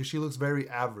rating because she looks very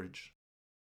average.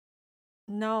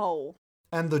 No.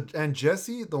 And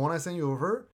Jessie, the one I sent you of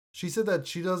her, she said that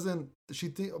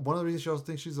one of the reasons she also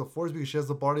thinks she's a 4 is because she has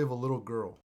the body of a little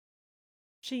girl.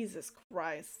 Jesus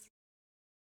Christ.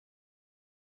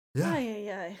 Yeah.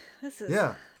 Ay. This is.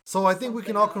 Yeah. So I think we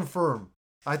can all confirm.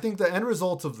 I think the end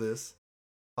result of this,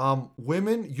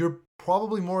 women, you're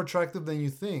probably more attractive than you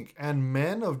think. And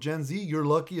men of Gen Z, you're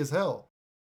lucky as hell.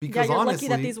 Because you're honestly,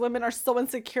 lucky that these women are so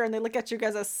insecure and they look at you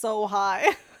guys as so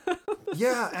high.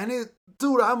 Yeah, and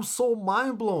dude, I'm so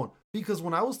mind blown. Because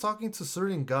when I was talking to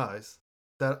certain guys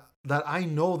that I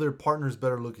know their partner's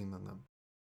better looking than them.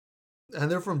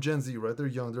 And they're from Gen Z, right? They're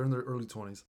young. They're in their early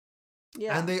 20s.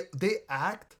 Yeah. And they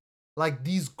act like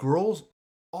these girls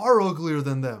are uglier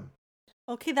than them.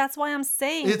 Okay, that's why I'm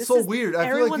saying it's so weird.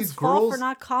 I feel like these girls for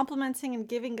not complimenting and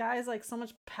giving guys like so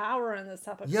much power in this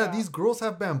type of crap. These girls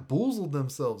have bamboozled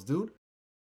themselves, dude.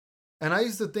 And I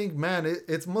used to think, man,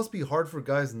 it must be hard for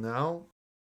guys now,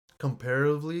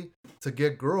 comparatively, to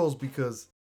get girls because,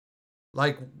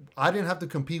 like, I didn't have to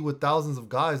compete with thousands of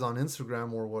guys on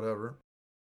Instagram or whatever.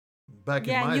 Back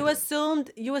in my you day.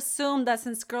 assumed that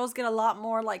since girls get a lot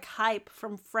more like hype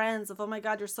from friends of, oh my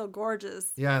god, you're so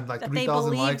gorgeous. Yeah, and like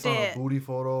 3,000 likes on a booty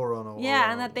photo or on a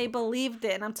and that they believed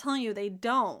it, and I'm telling you, they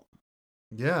don't.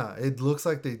 Yeah, it looks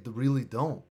like they really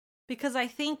don't. Because I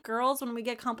think girls, when we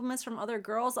get compliments from other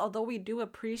girls, although we do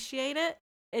appreciate it,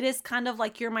 it is kind of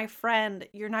like, you're my friend,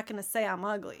 you're not gonna say I'm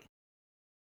ugly.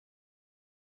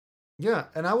 Yeah,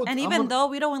 and even though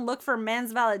we don't look for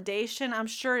men's validation, I'm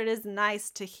sure it is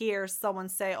nice to hear someone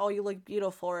say, oh, you look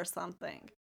beautiful or something.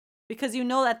 because you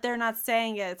know that they're not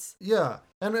saying it. Yeah,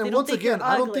 and They don't once think you're again,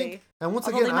 I don't ugly. think, and once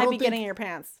Although again, they I might don't be think, getting in your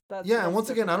pants. yeah, and once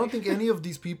again, I don't think any of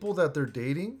these people that they're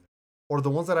dating, or the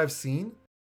ones that I've seen,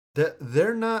 that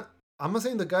they're not. I'm not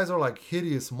saying the guys are like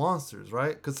hideous monsters,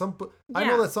 right? Because I know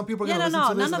Yeah. that some people are Yeah, gonna no, listen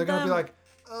to no, this none and they're of gonna be them-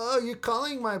 like, "Oh, you're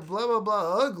calling my blah blah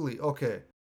blah ugly." Okay.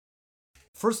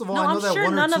 First of all, No, I know I'm that sure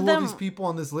one or none of two of them- these people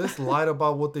on this list lied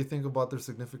about what they think about their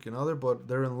significant other, but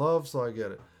they're in love, so I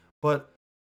get it. But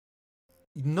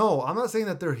no, I'm not saying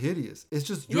that they're hideous. It's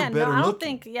just you're Yeah, better no, I don't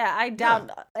looking. think. Yeah, I doubt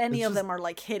any it's of just- them are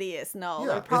like hideous. No, Yeah,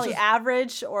 they're it's probably just-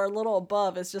 average or a little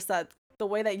above. It's just that the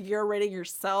way that you're rating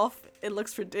yourself, it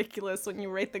looks ridiculous when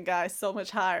you rate the guy so much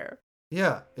higher.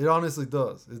 Yeah, it honestly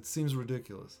does. It seems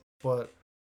ridiculous, but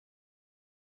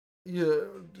yeah,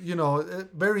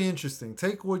 very interesting.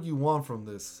 Take what you want from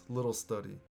this little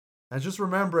study, and just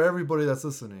remember, everybody that's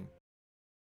listening,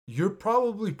 you're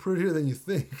probably prettier than you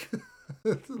think.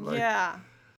 Like, Yeah.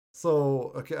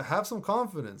 So, okay, have some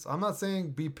confidence. I'm not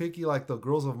saying be picky like the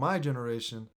girls of my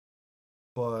generation,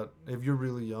 but if you're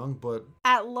really young, but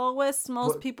At lowest,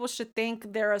 most But- people should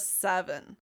think they're a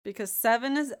 7 because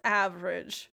 7 is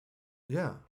average.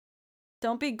 yeah,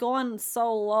 Don't be going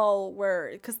so low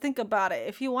because think about it.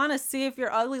 If you want to see if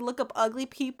you're ugly, look up ugly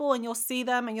people and you'll see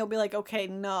them and you'll be like, okay,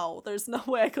 no, there's no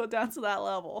way I go down to that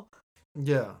level.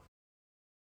 yeah.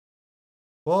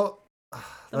 Well,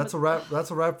 that's a wrap.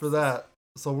 That's a wrap for that.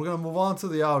 So we're gonna move on to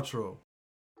the outro.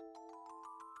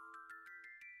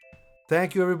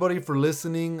 Thank you everybody for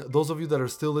listening. Those of you that are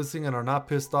still listening and are not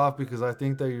pissed off because I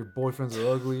think that your boyfriends are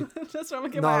ugly. That's why I'm gonna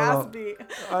get No, my no, ass no. beat.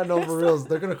 I know for reals.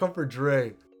 They're gonna come for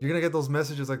Dre. You're gonna get those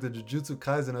messages like the Jujutsu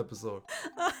Kaisen episode.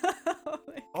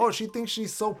 Oh, she thinks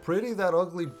she's so pretty, that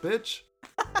ugly bitch.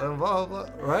 And blah, blah,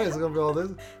 blah. Right? It's gonna be all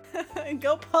this.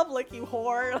 Go public, you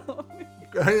whore.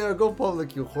 Yeah, go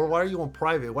public, you whore. Why are you on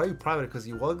private? Why are you private? Because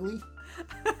you ugly?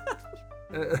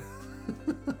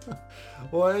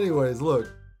 Well, anyways,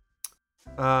 look.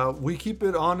 We keep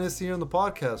it honest here on the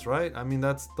podcast, right? I mean,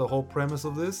 that's the whole premise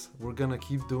of this. We're gonna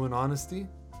keep doing honesty.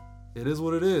 It is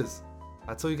what it is.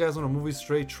 I tell you guys when a movie's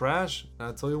straight trash, and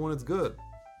I tell you when it's good.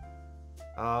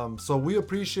 So we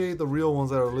appreciate the real ones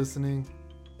that are listening,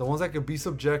 the ones that can be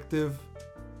subjective,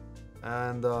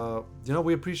 and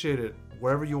we appreciate it.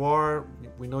 Wherever you are,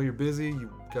 we know you're busy.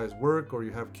 You guys work, or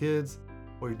you have kids,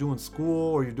 or you're doing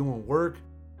school, or you're doing work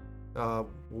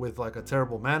with like a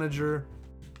terrible manager.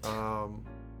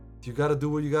 You got to do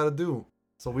what you got to do.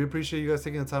 So we appreciate you guys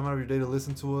taking the time out of your day to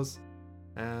listen to us.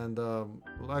 And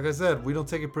like I said, we don't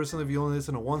take it personally if you only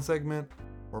listen to one segment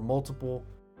or multiple.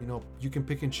 You can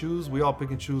pick and choose. We all pick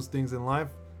and choose things in life.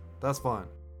 That's fine.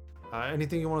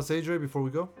 Anything you want to say, Dre, before we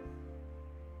go?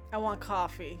 I want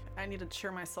coffee. I need to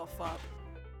cheer myself up.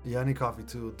 Yeah, I need coffee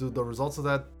too. Dude, the results of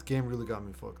that game really got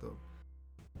me fucked up.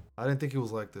 I didn't think it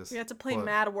was like this. We have to play but-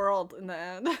 Mad World in the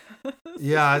end.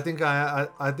 Yeah, I think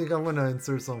I'm gonna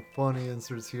insert some funny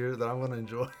inserts here that I'm gonna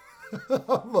enjoy.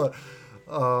 But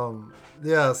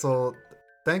yeah, so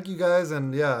thank you guys,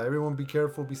 and yeah, everyone be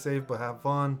careful, be safe, but have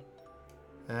fun.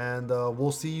 And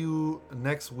we'll see you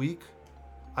next week.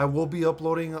 I will be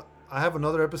uploading. I have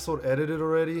another episode edited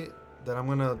already that I'm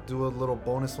gonna do a little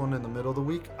bonus one in the middle of the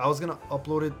week. I was gonna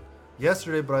upload it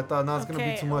yesterday, but I thought it's gonna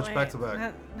be too much wait, back to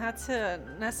back. Not to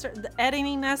Nestor. The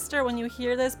editing, Nestor, when you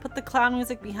hear this, put the clown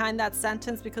music behind that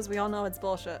sentence because we all know it's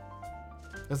bullshit.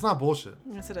 It's not bullshit.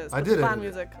 Yes, it is. I Put did the clown edit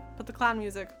it. music. Put the clown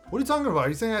music. What are you talking about? Are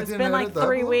you saying I It's didn't been edit like that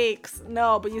 3 episode? weeks.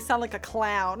 No, but you sound like a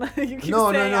clown. You keep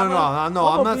No, no, saying, no, I'm no, gonna- no,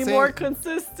 I'm not be saying- more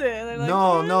consistent. And like,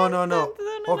 No.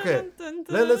 Okay,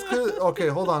 let's clear. Okay,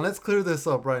 hold on. Let's clear this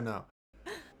up right now.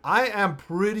 I am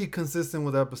pretty consistent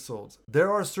with episodes.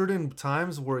 There are certain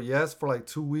times where, yes, for like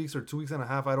 2 weeks or 2 weeks and a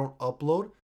half, I don't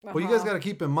upload. But you guys Uh-huh. got to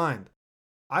keep in mind,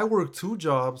 I work 2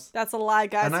 jobs. That's a lie,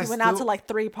 guys. And I We went out to still- like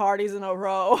 3 parties in a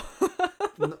row.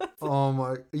 Oh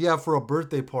my, yeah, for a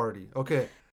birthday party. Okay,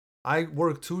 I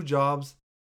work 2 jobs,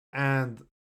 and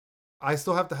I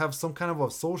still have to have some kind of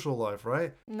a social life,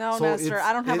 right? No, So Nestor, it's-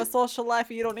 I don't have a social life.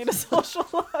 You don't need a social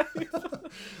life.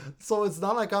 So it's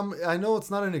not like I know it's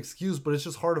not an excuse, but it's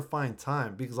just hard to find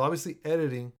time because obviously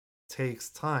editing takes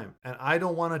time. And I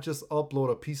don't want to just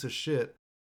upload a piece of shit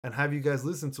and have you guys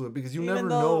listen to it because you never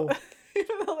know.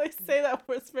 Even though they say that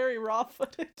it's very raw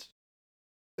footage.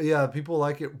 Yeah, people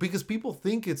like it because people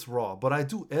think it's raw, but I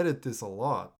do edit this a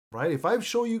lot, right? If I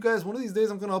show you guys one of these days,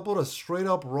 I'm going to upload a straight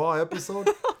up raw episode.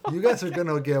 You guys are going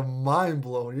to get mind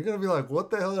blown. You're going to be like,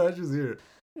 what the hell did I just hear?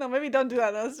 No, maybe don't do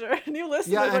that, Nestor. New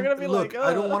listeners Yeah, are and going to be look, like,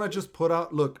 I don't "Ugh." want to just put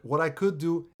out. Look, what I could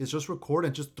do is just record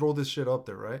and just throw this shit up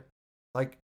there, right?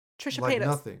 Like Trisha like paid us.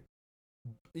 nothing.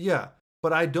 Yeah,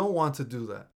 but I don't want to do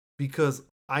that because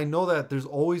I know that there's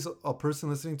always a person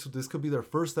listening to this could be their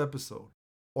first episode,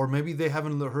 or maybe they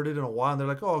haven't heard it in a while and they're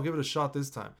like, oh, I'll give it a shot this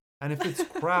time. And if it's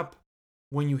crap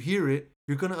when you hear it,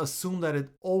 you're going to assume that it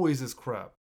always is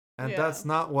crap. And that's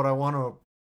not what I want to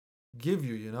give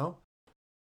you, you know?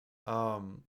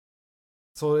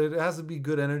 So it has to be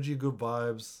good energy, good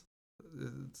vibes.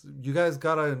 You guys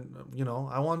gotta, you know,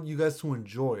 I want you guys to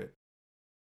enjoy it.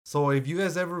 So if you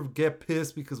guys ever get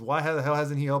pissed because why the hell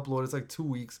hasn't he uploaded? It's like 2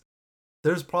 weeks.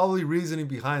 There's probably reasoning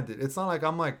behind it. It's not like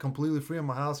I'm like completely free in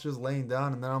my house just laying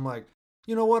down and then I'm like,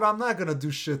 you know what? I'm not gonna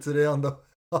do shit today on the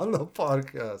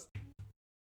podcast.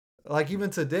 Like even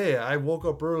today, I woke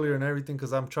up earlier and everything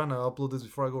because I'm trying to upload this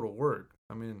before I go to work.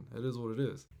 I mean, it is what it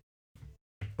is.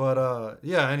 But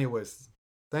yeah, anyways,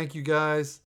 thank you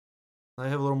guys. I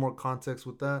have a little more context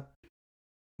with that.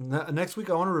 Next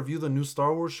week, I want to review the new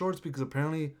Star Wars shorts because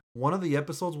apparently one of the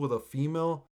episodes with a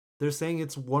female, they're saying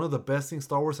it's one of the best things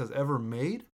Star Wars has ever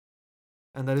made,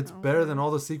 and that it's better than all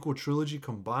the sequel trilogy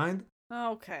combined.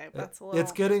 Okay, that's a little...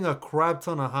 It's getting a crap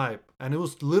ton of hype, and it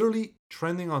was literally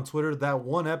trending on Twitter that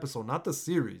one episode, not the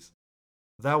series.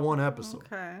 That one episode.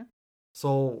 Okay.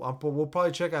 So we'll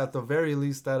probably check at the very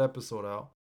least that episode out,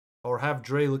 or have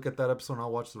Dre look at that episode and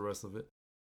I'll watch the rest of it.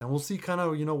 And we'll see kind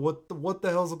of, you know, what the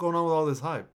hell's going on with all this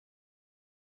hype.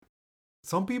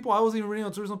 Some people, I was even reading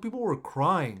on Twitter, some people were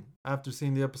crying after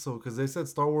seeing the episode because they said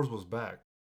Star Wars was back.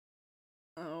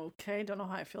 Okay, don't know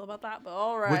how I feel about that, but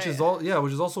all right. Which is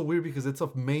also weird because it's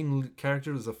a main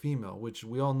character is a female, which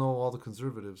we all know all the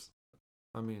conservatives.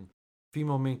 I mean,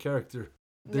 female main character.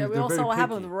 We all saw what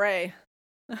happened with Rey.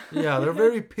 Yeah, they're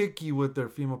very picky with their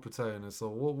female protagonists, so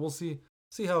we'll see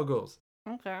how it goes.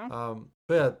 Okay.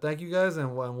 But yeah, thank you guys,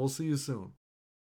 and we'll see you soon.